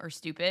annoying or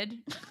stupid,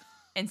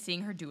 and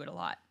seeing her do it a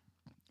lot,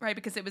 right?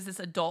 Because it was this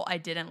adult I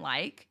didn't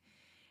like,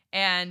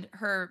 and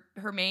her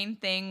main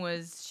thing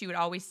was she would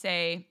always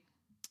say,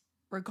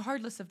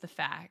 regardless of the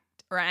fact,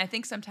 or I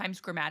think sometimes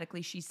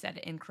grammatically she said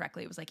it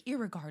incorrectly. It was like,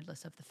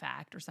 irregardless of the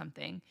fact or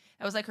something.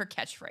 That was like her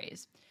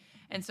catchphrase.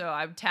 And so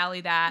I would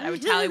tally that. I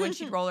would tally when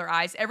she'd roll her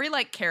eyes. Every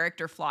like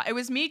character flaw. It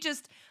was me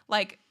just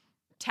like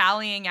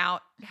tallying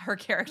out her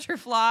character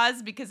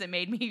flaws because it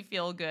made me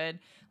feel good.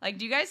 Like,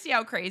 do you guys see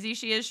how crazy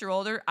she is? She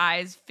rolled her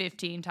eyes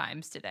 15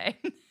 times today.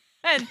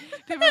 And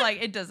people are like,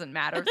 it doesn't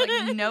matter. It's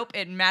like, nope,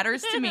 it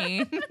matters to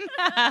me.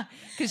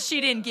 Because she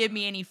didn't give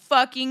me any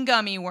fucking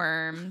gummy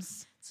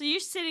worms. So you're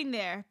sitting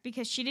there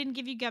because she didn't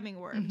give you gummy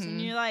worms,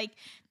 and you're like,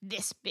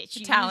 this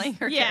bitch. Tallying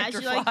her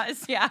character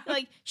flaws. Like,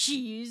 like, she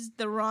used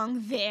the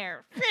wrong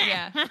there.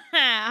 Yeah.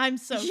 I'm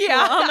so cool.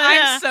 Yeah,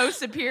 I'm so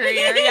superior.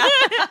 Yeah.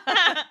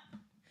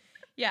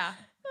 Yeah.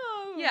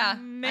 Oh, Yeah,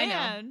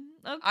 man.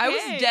 Okay. I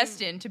was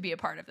destined to be a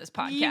part of this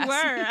podcast. You were.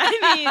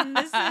 I mean,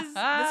 this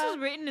was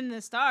written in the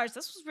stars.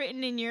 This was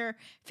written in your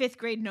 5th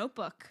grade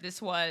notebook.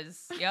 This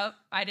was. Yep.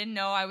 I didn't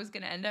know I was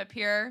going to end up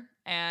here.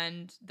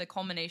 And the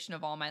culmination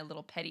of all my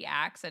little petty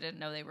acts, I didn't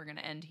know they were going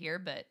to end here.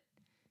 But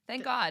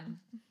thank God,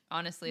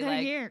 honestly.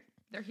 They're here.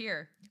 They're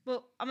here.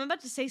 Well, I'm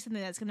about to say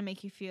something that's going to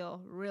make you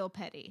feel real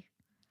petty.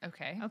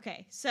 Okay.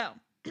 Okay, so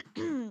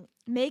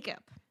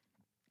makeup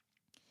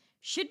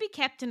should be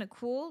kept in a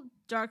cool,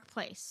 dark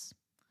place.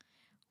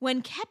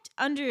 When kept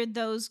under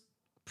those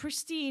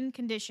pristine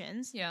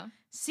conditions, Yeah.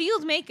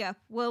 sealed makeup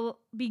will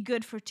be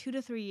good for 2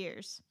 to 3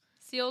 years.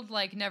 Sealed,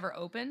 like never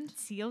opened.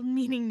 Sealed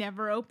meaning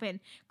never open.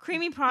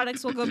 Creamy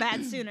products will go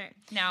bad sooner.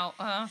 Now,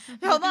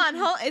 Hold on.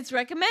 It's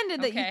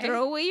recommended that you Okay.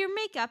 throw away your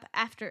makeup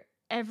after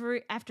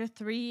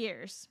 3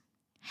 years.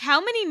 How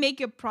many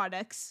makeup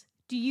products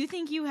do you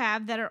think you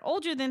have that are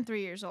older than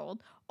 3 years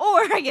old?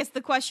 Or I guess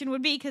the question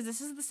would be, because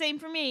this is the same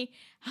for me,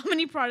 how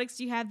many products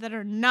do you have that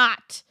are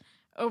not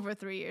over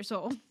 3 years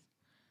old?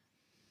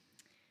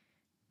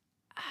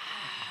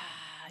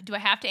 do I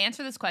have to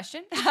answer this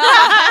question? Because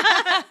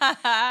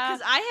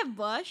I have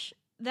blush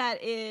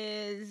that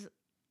is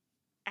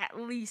at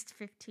least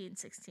 15,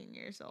 16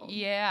 years old.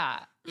 Yeah.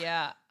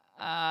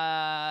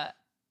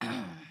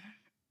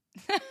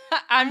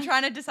 I'm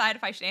trying to decide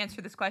if I should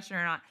answer this question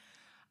or not.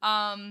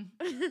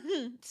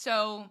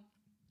 So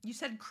you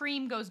said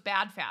cream goes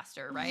bad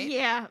faster, right?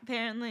 Yeah,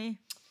 apparently.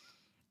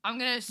 I'm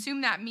going to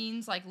assume that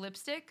means like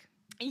lipstick.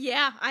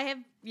 Yeah, I have.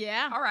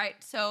 Yeah. All right.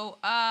 So,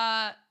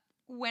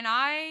 when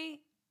I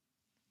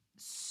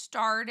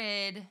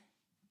started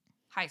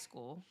high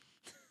school,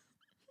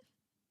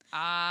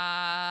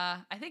 I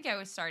think I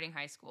was starting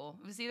high school.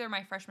 It was either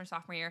my freshman or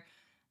sophomore year.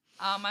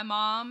 My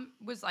mom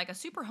was like a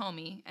super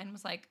homie and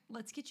was like,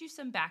 let's get you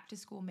some back to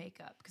school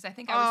makeup. Because I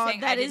think I was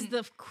saying that is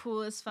the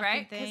coolest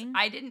fucking thing.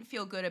 I didn't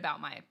feel good about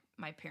my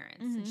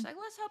parents. And she's like,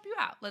 let's help you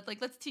out.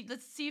 Let's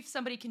see if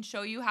somebody can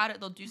show you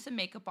they'll do some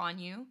makeup on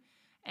you.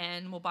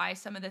 And we'll buy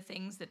some of the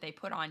things that they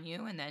put on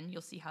you. And then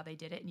you'll see how they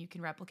did it. And you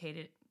can replicate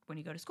it when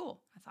you go to school.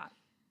 I thought,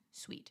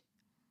 sweet.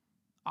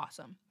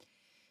 Awesome.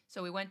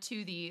 So we went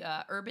to the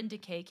Urban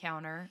Decay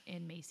counter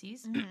in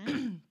Macy's.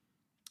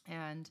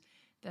 And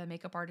the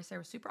makeup artist there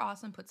was super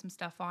awesome, put some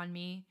stuff on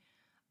me.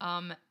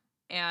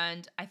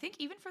 And I think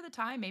even for the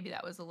time, maybe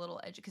that was a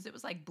little edgy because it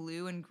was like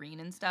blue and green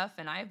and stuff.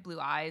 And I have blue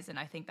eyes, and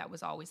I think that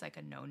was always like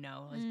a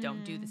no-no. Like,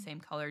 don't do the same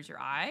color as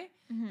your eye.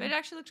 But it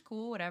actually looked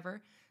cool,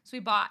 whatever. So we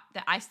bought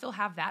that. I still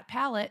have that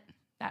palette,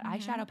 that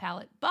eyeshadow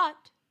palette. But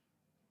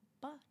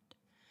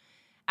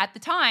at the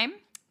time,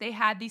 they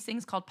had these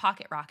things called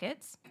Pocket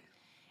Rockets.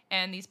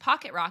 And these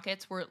Pocket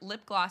Rockets were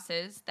lip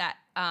glosses that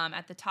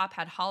at the top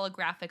had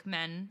holographic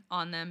men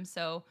on them.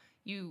 So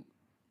you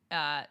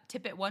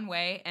tip it one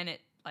way, and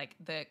it like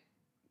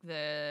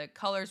the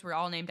colors were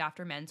all named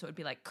after men. So it would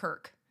be like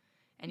Kirk,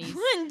 and he's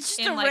just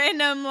a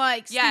random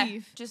like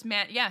Steve. Just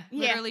man,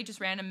 literally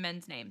just random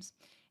men's names.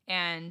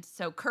 And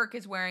so Kirk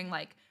is wearing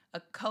like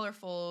a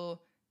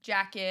colorful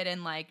jacket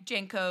and like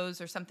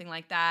Jenkos or something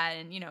like that,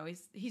 and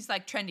he's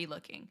like trendy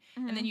looking.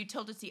 And then you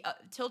tilt it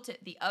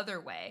the other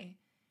way.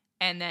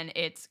 And then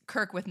it's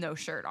Kirk with no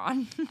shirt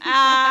on.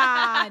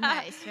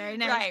 Nice. Very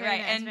nice. Right.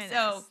 Nice, and very so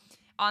nice.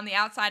 On the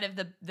outside of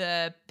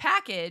the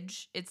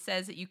package, it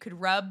says that you could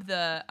rub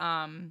the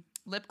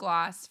lip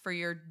gloss for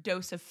your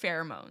dose of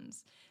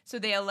pheromones. So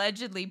they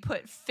allegedly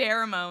put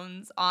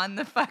pheromones on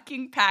the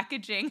fucking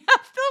packaging of the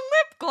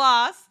lip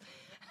gloss.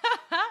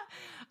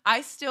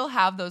 I still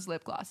have those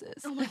lip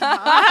glosses. Oh my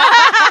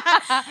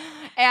God.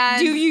 And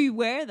do you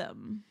wear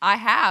them? I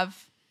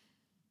have,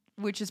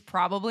 which is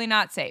probably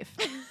not safe.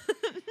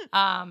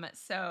 Let's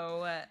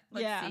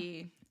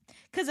see.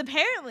 Because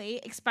apparently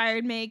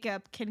expired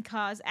makeup can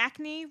cause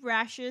acne,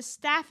 rashes,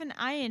 staph and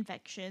eye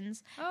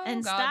infections,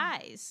 and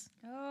styes.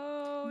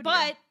 Oh, dear.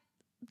 But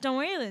don't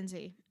worry,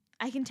 Lindsay.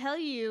 I can tell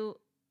you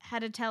how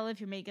to tell if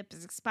your makeup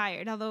is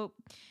expired. Although,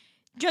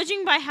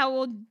 judging by how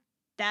old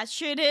that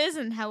shit is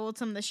and how old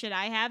some of the shit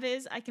I have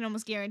is, I can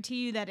almost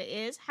guarantee you that it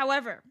is.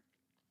 However,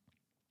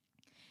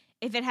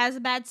 if it has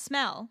a bad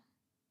smell,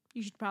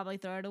 you should probably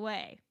throw it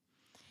away.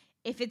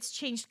 If it's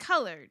changed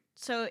color,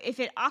 so if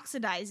it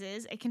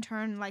oxidizes, it can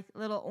turn like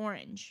little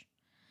orange.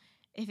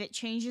 If it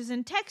changes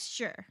in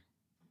texture.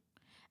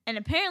 And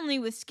apparently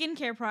with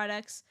skincare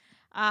products,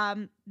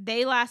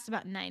 they last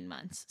about 9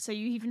 months. So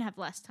you even have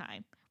less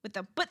time with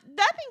them. But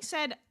that being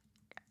said,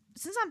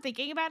 since I'm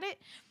thinking about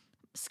it,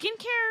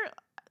 skincare,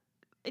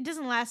 it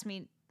doesn't last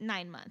me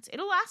 9 months.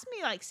 It'll last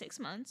me like 6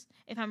 months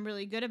if I'm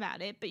really good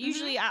about it. But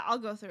usually I'll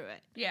go through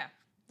it. Yeah.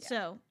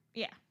 So,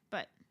 yeah.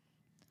 But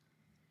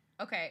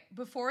okay,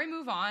 before we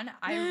move on,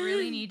 I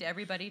really need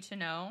everybody to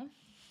know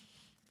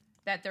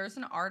that there's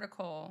an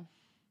article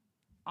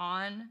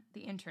on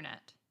the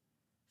internet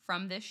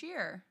from this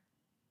year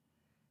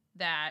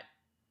that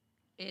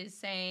is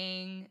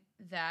saying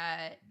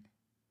that,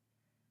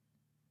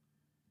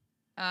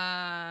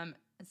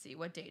 let's see,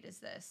 what date is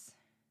this?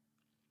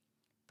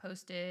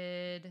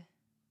 Posted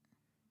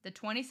the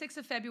 26th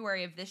of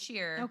February of this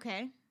year.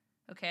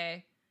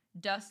 Okay.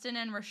 Dustin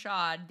and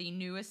Rashad, the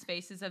newest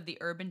faces of the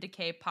Urban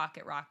Decay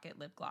Pocket Rocket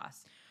lip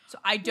gloss. So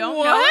I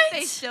don't know if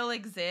they still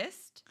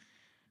exist,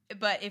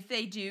 but if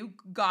they do,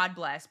 God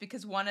bless,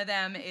 because one of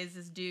them is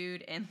this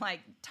dude in like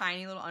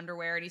tiny little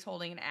underwear and he's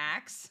holding an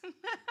axe.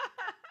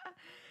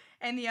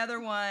 And the other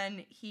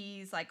one,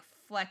 he's like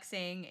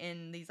flexing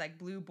in these like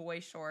blue boy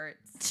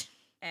shorts.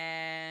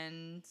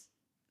 And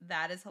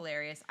that is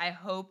hilarious. I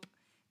hope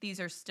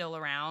these are still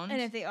around.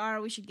 And if they are,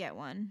 we should get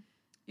one.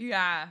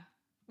 Yeah.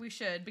 We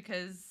should,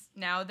 because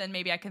now then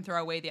maybe I can throw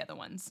away the other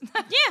ones.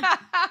 Yeah.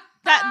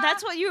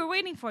 That's what you were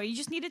waiting for. You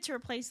just needed to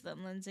replace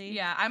them, Lindsay.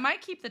 Yeah, I might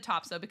keep the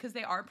tops, though, because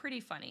they are pretty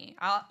funny.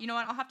 You know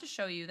what? I'll have to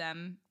show you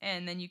them,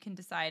 and then you can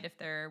decide if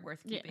they're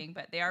worth keeping. Yeah.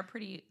 But they are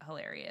pretty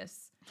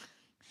hilarious.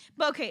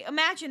 But okay,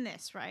 imagine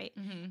this, right?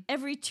 Mm-hmm.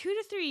 Every 2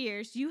 to 3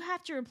 years, you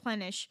have to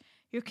replenish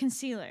your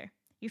concealer,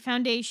 your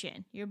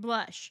foundation, your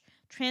blush,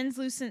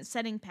 translucent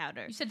setting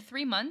powder. You said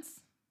 3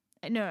 months?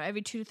 No,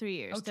 every 2 to 3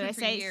 years. Oh, did I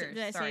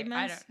say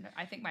months?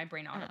 I think my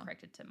brain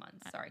auto-corrected to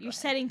months. Sorry. Your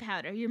setting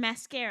powder, your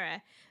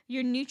mascara,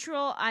 your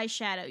neutral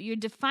eyeshadow, your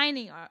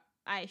defining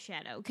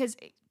eyeshadow. Because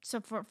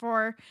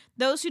for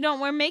those who don't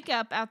wear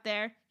makeup out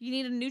there, you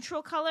need a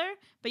neutral color,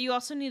 but you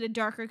also need a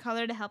darker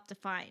color to help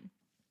define.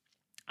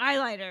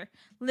 Eyeliner,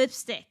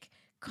 lipstick,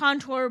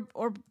 contour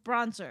or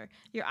bronzer,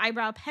 your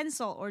eyebrow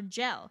pencil or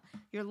gel,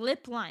 your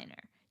lip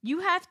liner. You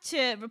have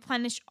to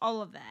replenish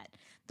all of that.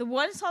 The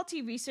One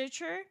Salty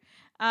researcher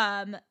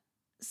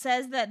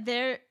says that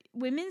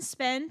women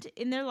spend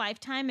in their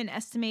lifetime an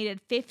estimated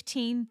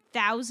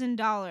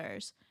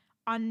 $15,000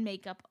 on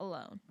makeup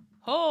alone.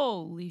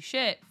 Holy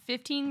shit.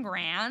 15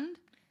 grand?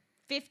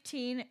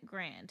 15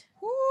 grand.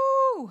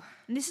 Woo!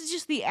 And this is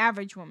just the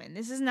average woman.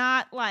 This is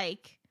not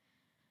like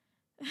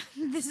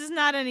this is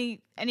not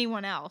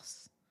anyone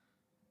else.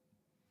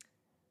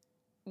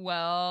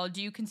 Well,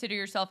 do you consider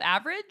yourself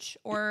average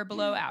or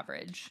below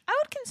average? I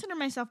would consider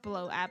myself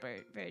below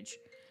average.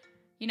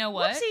 You know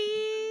what?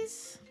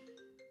 Whoopsies.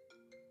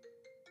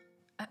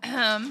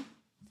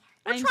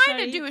 We're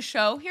trying to do a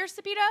show here,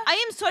 Sabita.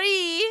 I am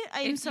sorry.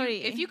 I am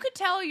sorry. If you could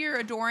tell your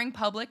adoring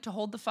public to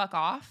hold the fuck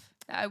off,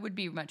 that would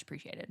be much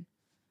appreciated.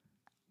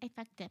 I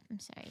fucked up. I'm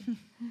sorry.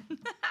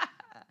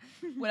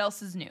 What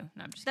else is new?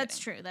 No, I'm just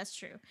That's kidding. That's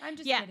true. I'm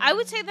just kidding. I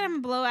would say that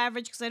I'm below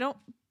average because I don't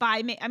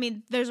buy I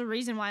mean, there's a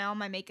reason why all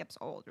my makeup's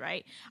old,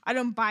 right? I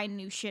don't buy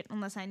new shit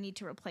unless I need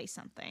to replace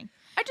something.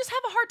 I just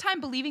have a hard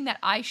time believing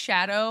that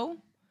eyeshadow,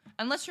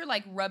 unless you're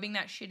like rubbing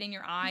that shit in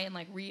your eye and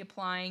like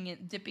reapplying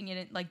it, dipping it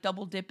in, like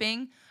double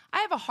dipping. I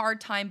have a hard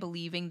time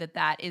believing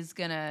that is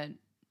gonna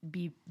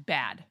be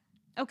bad.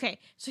 Okay,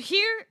 so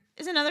here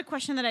is another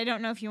question that I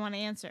don't know if you want to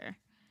answer.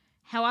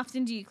 How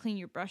often do you clean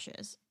your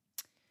brushes?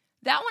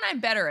 That one I'm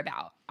better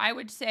about. I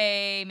would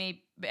say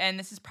maybe, and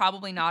this is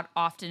probably not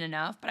often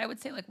enough, but I would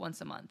say like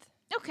once a month.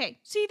 Okay,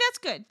 see, that's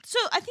good. So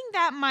I think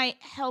that might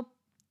help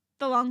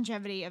the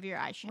longevity of your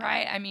eyeshadow.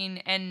 Right? I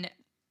mean, and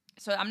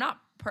so I'm not,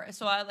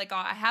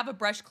 I have a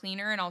brush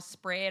cleaner and I'll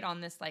spray it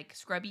on this like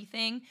scrubby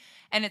thing.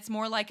 And it's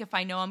more like if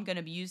I know I'm going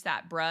to use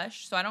that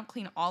brush. So I don't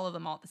clean all of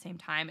them all at the same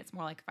time. It's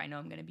more like if I know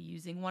I'm going to be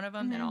using one of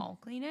them, then I'll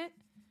clean it.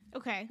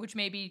 Okay. Which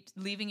maybe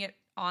leaving it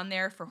on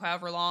there for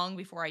however long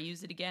before I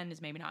use it again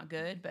is maybe not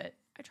good, but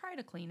I try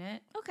to clean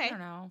it. Okay. I don't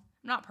know.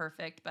 I'm not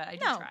perfect, but I do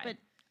try. No, but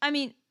I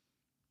mean,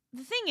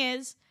 the thing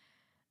is,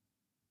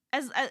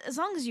 as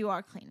long as you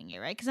are cleaning it,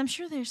 right? Because I'm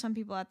sure there's some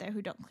people out there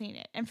who don't clean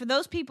it. And for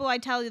those people, I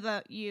tell you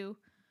that you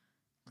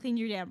clean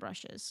your damn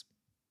brushes.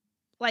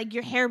 Like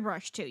your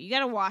hairbrush, too. You got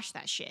to wash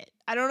that shit.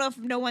 I don't know if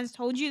no one's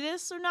told you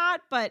this or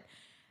not, but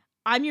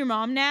I'm your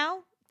mom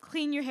now.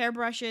 Clean your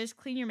hairbrushes,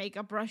 clean your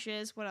makeup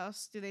brushes. What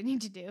else do they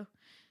need to do?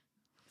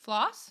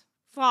 Floss?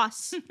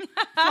 Floss.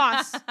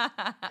 Floss.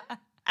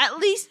 At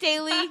least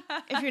daily.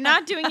 If you're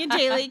not doing it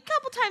daily,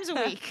 couple times a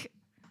week.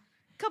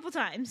 Couple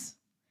times.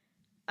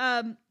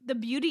 The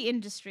beauty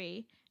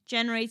industry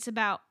generates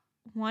about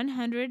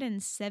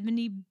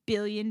 $170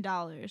 billion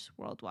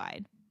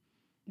worldwide.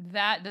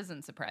 That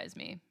doesn't surprise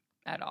me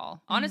at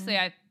all. Honestly,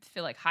 I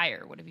feel like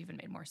higher would have even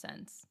made more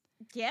sense.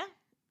 Yeah.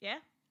 Yeah.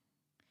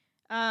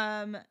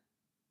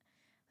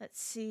 Let's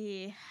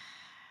see.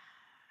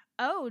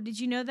 Oh, did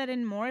you know that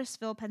in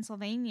Morrisville,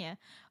 Pennsylvania,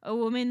 a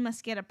woman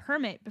must get a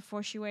permit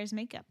before she wears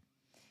makeup?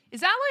 Is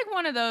that like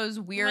one of those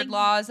weird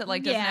laws that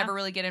like doesn't ever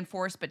really get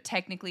enforced, but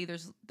technically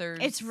there's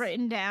it's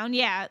written down.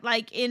 Yeah,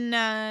 like in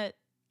there's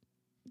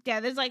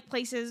like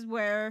places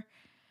where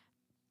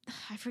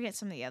I forget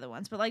some of the other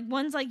ones, but like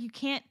ones like you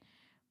can't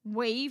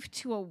wave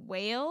to a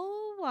whale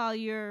while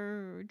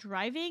you're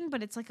driving,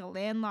 but it's like a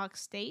landlocked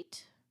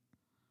state.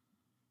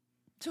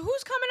 So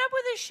who's coming up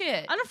with this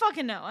shit? I don't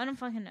fucking know.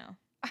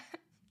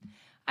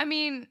 I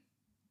mean,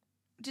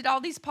 did all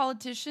these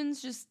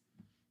politicians just,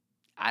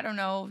 I don't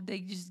know, they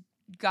just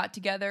got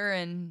together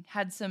and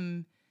had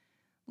some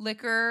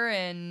liquor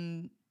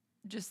and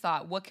just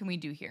thought, what can we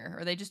do here?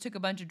 Or they just took a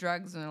bunch of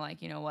drugs and they're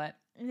like, you know what?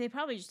 They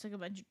probably just took a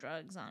bunch of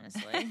drugs,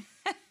 honestly.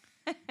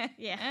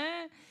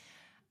 Yeah.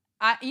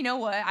 You know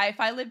what? If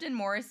I lived in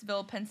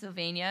Morrisville,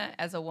 Pennsylvania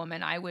as a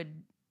woman, I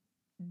would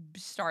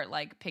start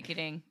like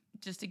picketing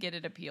just to get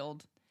it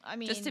appealed. I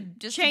mean, just to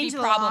be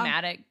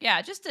problematic. Law.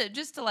 Yeah, just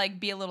to like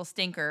be a little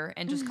stinker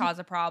and just cause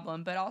a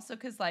problem, but also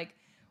cuz like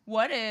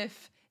what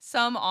if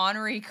some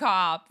ornery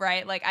cop,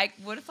 right? Like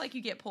what if like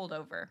you get pulled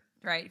over,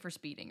 right, for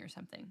speeding or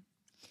something?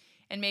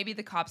 And maybe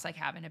the cop's like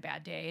having a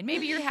bad day, and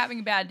maybe you're having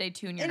a bad day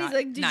too, and you're and not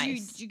he's like,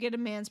 nice. Did you get a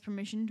man's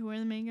permission to wear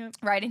the makeup?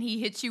 Right, and he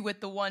hits you with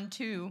the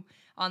 1-2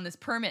 on this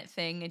permit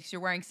thing, and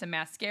you're wearing some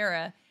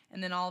mascara,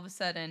 and then all of a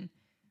sudden,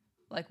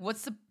 like,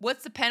 what's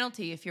the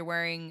penalty if you're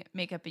wearing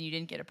makeup and you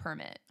didn't get a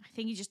permit? I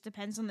think it just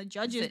depends on the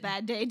judge's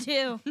bad day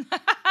too.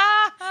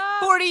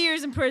 40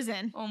 years in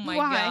prison. Oh my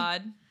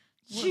God!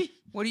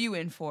 What are you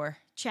in for?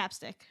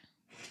 Chapstick.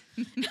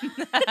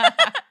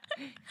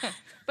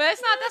 But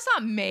that's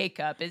not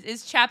makeup.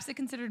 Is chapstick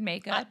considered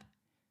makeup?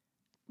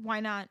 Why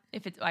not?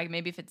 If it's like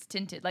maybe if it's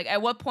tinted. Like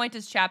at what point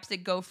does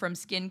chapstick go from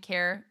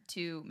skincare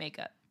to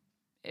makeup?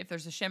 If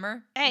there's a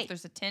shimmer, if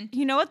there's a tint.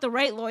 You know what? The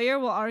right lawyer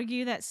will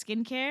argue that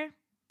skincare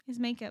is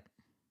makeup.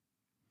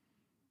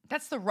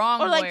 That's the wrong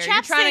lawyer.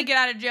 You're trying to get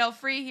out of jail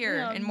free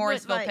here in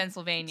Morrisville,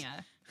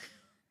 Pennsylvania.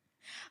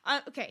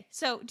 Okay,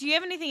 so do you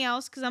have anything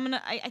else? Because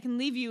I can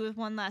leave you with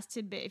one last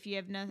tidbit if you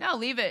have nothing. No,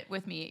 leave it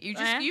with me.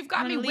 You've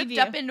got me whipped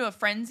up into a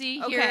frenzy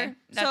here. Okay,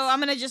 so I'm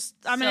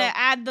gonna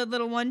add the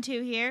little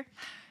 1-2 here.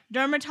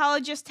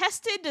 Dermatologist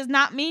tested does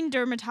not mean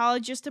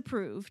dermatologist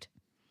approved.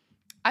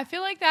 I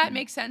feel like that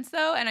makes sense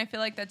though, and I feel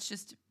like that's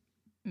just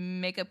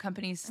makeup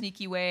company's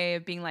sneaky way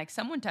of being like,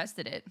 someone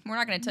tested it. We're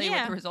not going to tell you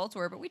what the results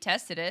were, but we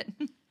tested it.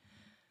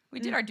 We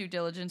did our due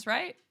diligence,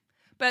 right?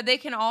 But they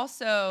can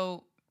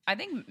also, I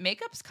think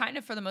makeup's kind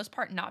of, for the most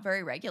part, not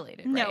very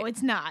regulated, right? No,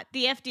 it's not.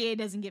 The FDA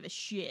doesn't give a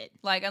shit.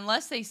 Like,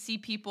 unless they see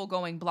people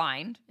going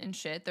blind and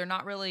shit, they're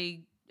not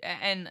really,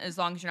 and as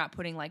long as you're not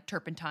putting, like,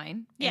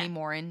 turpentine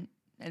anymore and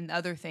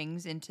other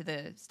things into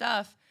the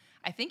stuff,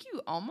 I think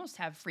you almost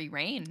have free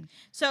reign.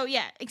 So,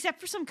 yeah, except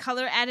for some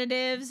color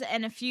additives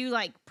and a few,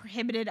 like,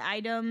 prohibited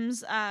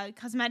items,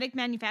 cosmetic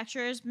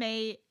manufacturers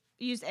may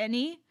use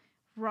any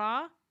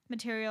raw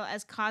material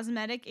as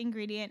cosmetic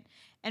ingredient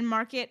and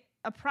market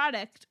a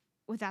product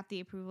without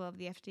the approval of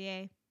the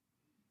FDA.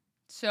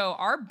 So,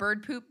 our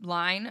bird poop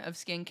line of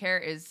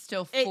skincare is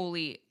still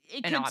fully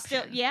an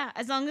option.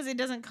 As long as it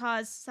doesn't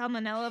cause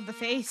salmonella of the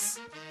face,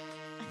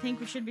 I think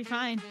we should be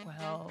fine.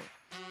 Well,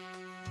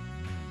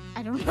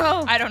 I don't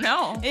know.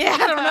 Yeah,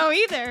 I don't know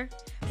either.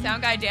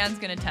 Sound guy Dan's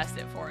gonna test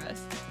it for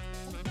us.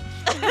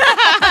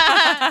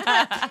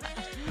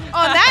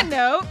 On that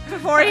note,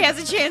 before he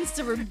has a chance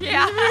to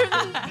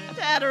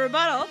add a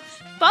rebuttal,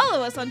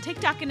 follow us on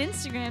TikTok and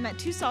Instagram at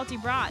Two Salty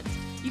Broads.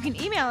 You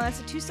can email us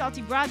at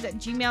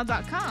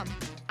twosaltybroads@gmail.com.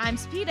 I'm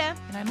Spita.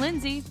 And I'm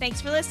Lindsay.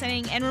 Thanks for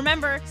listening, and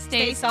remember,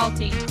 stay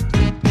salty.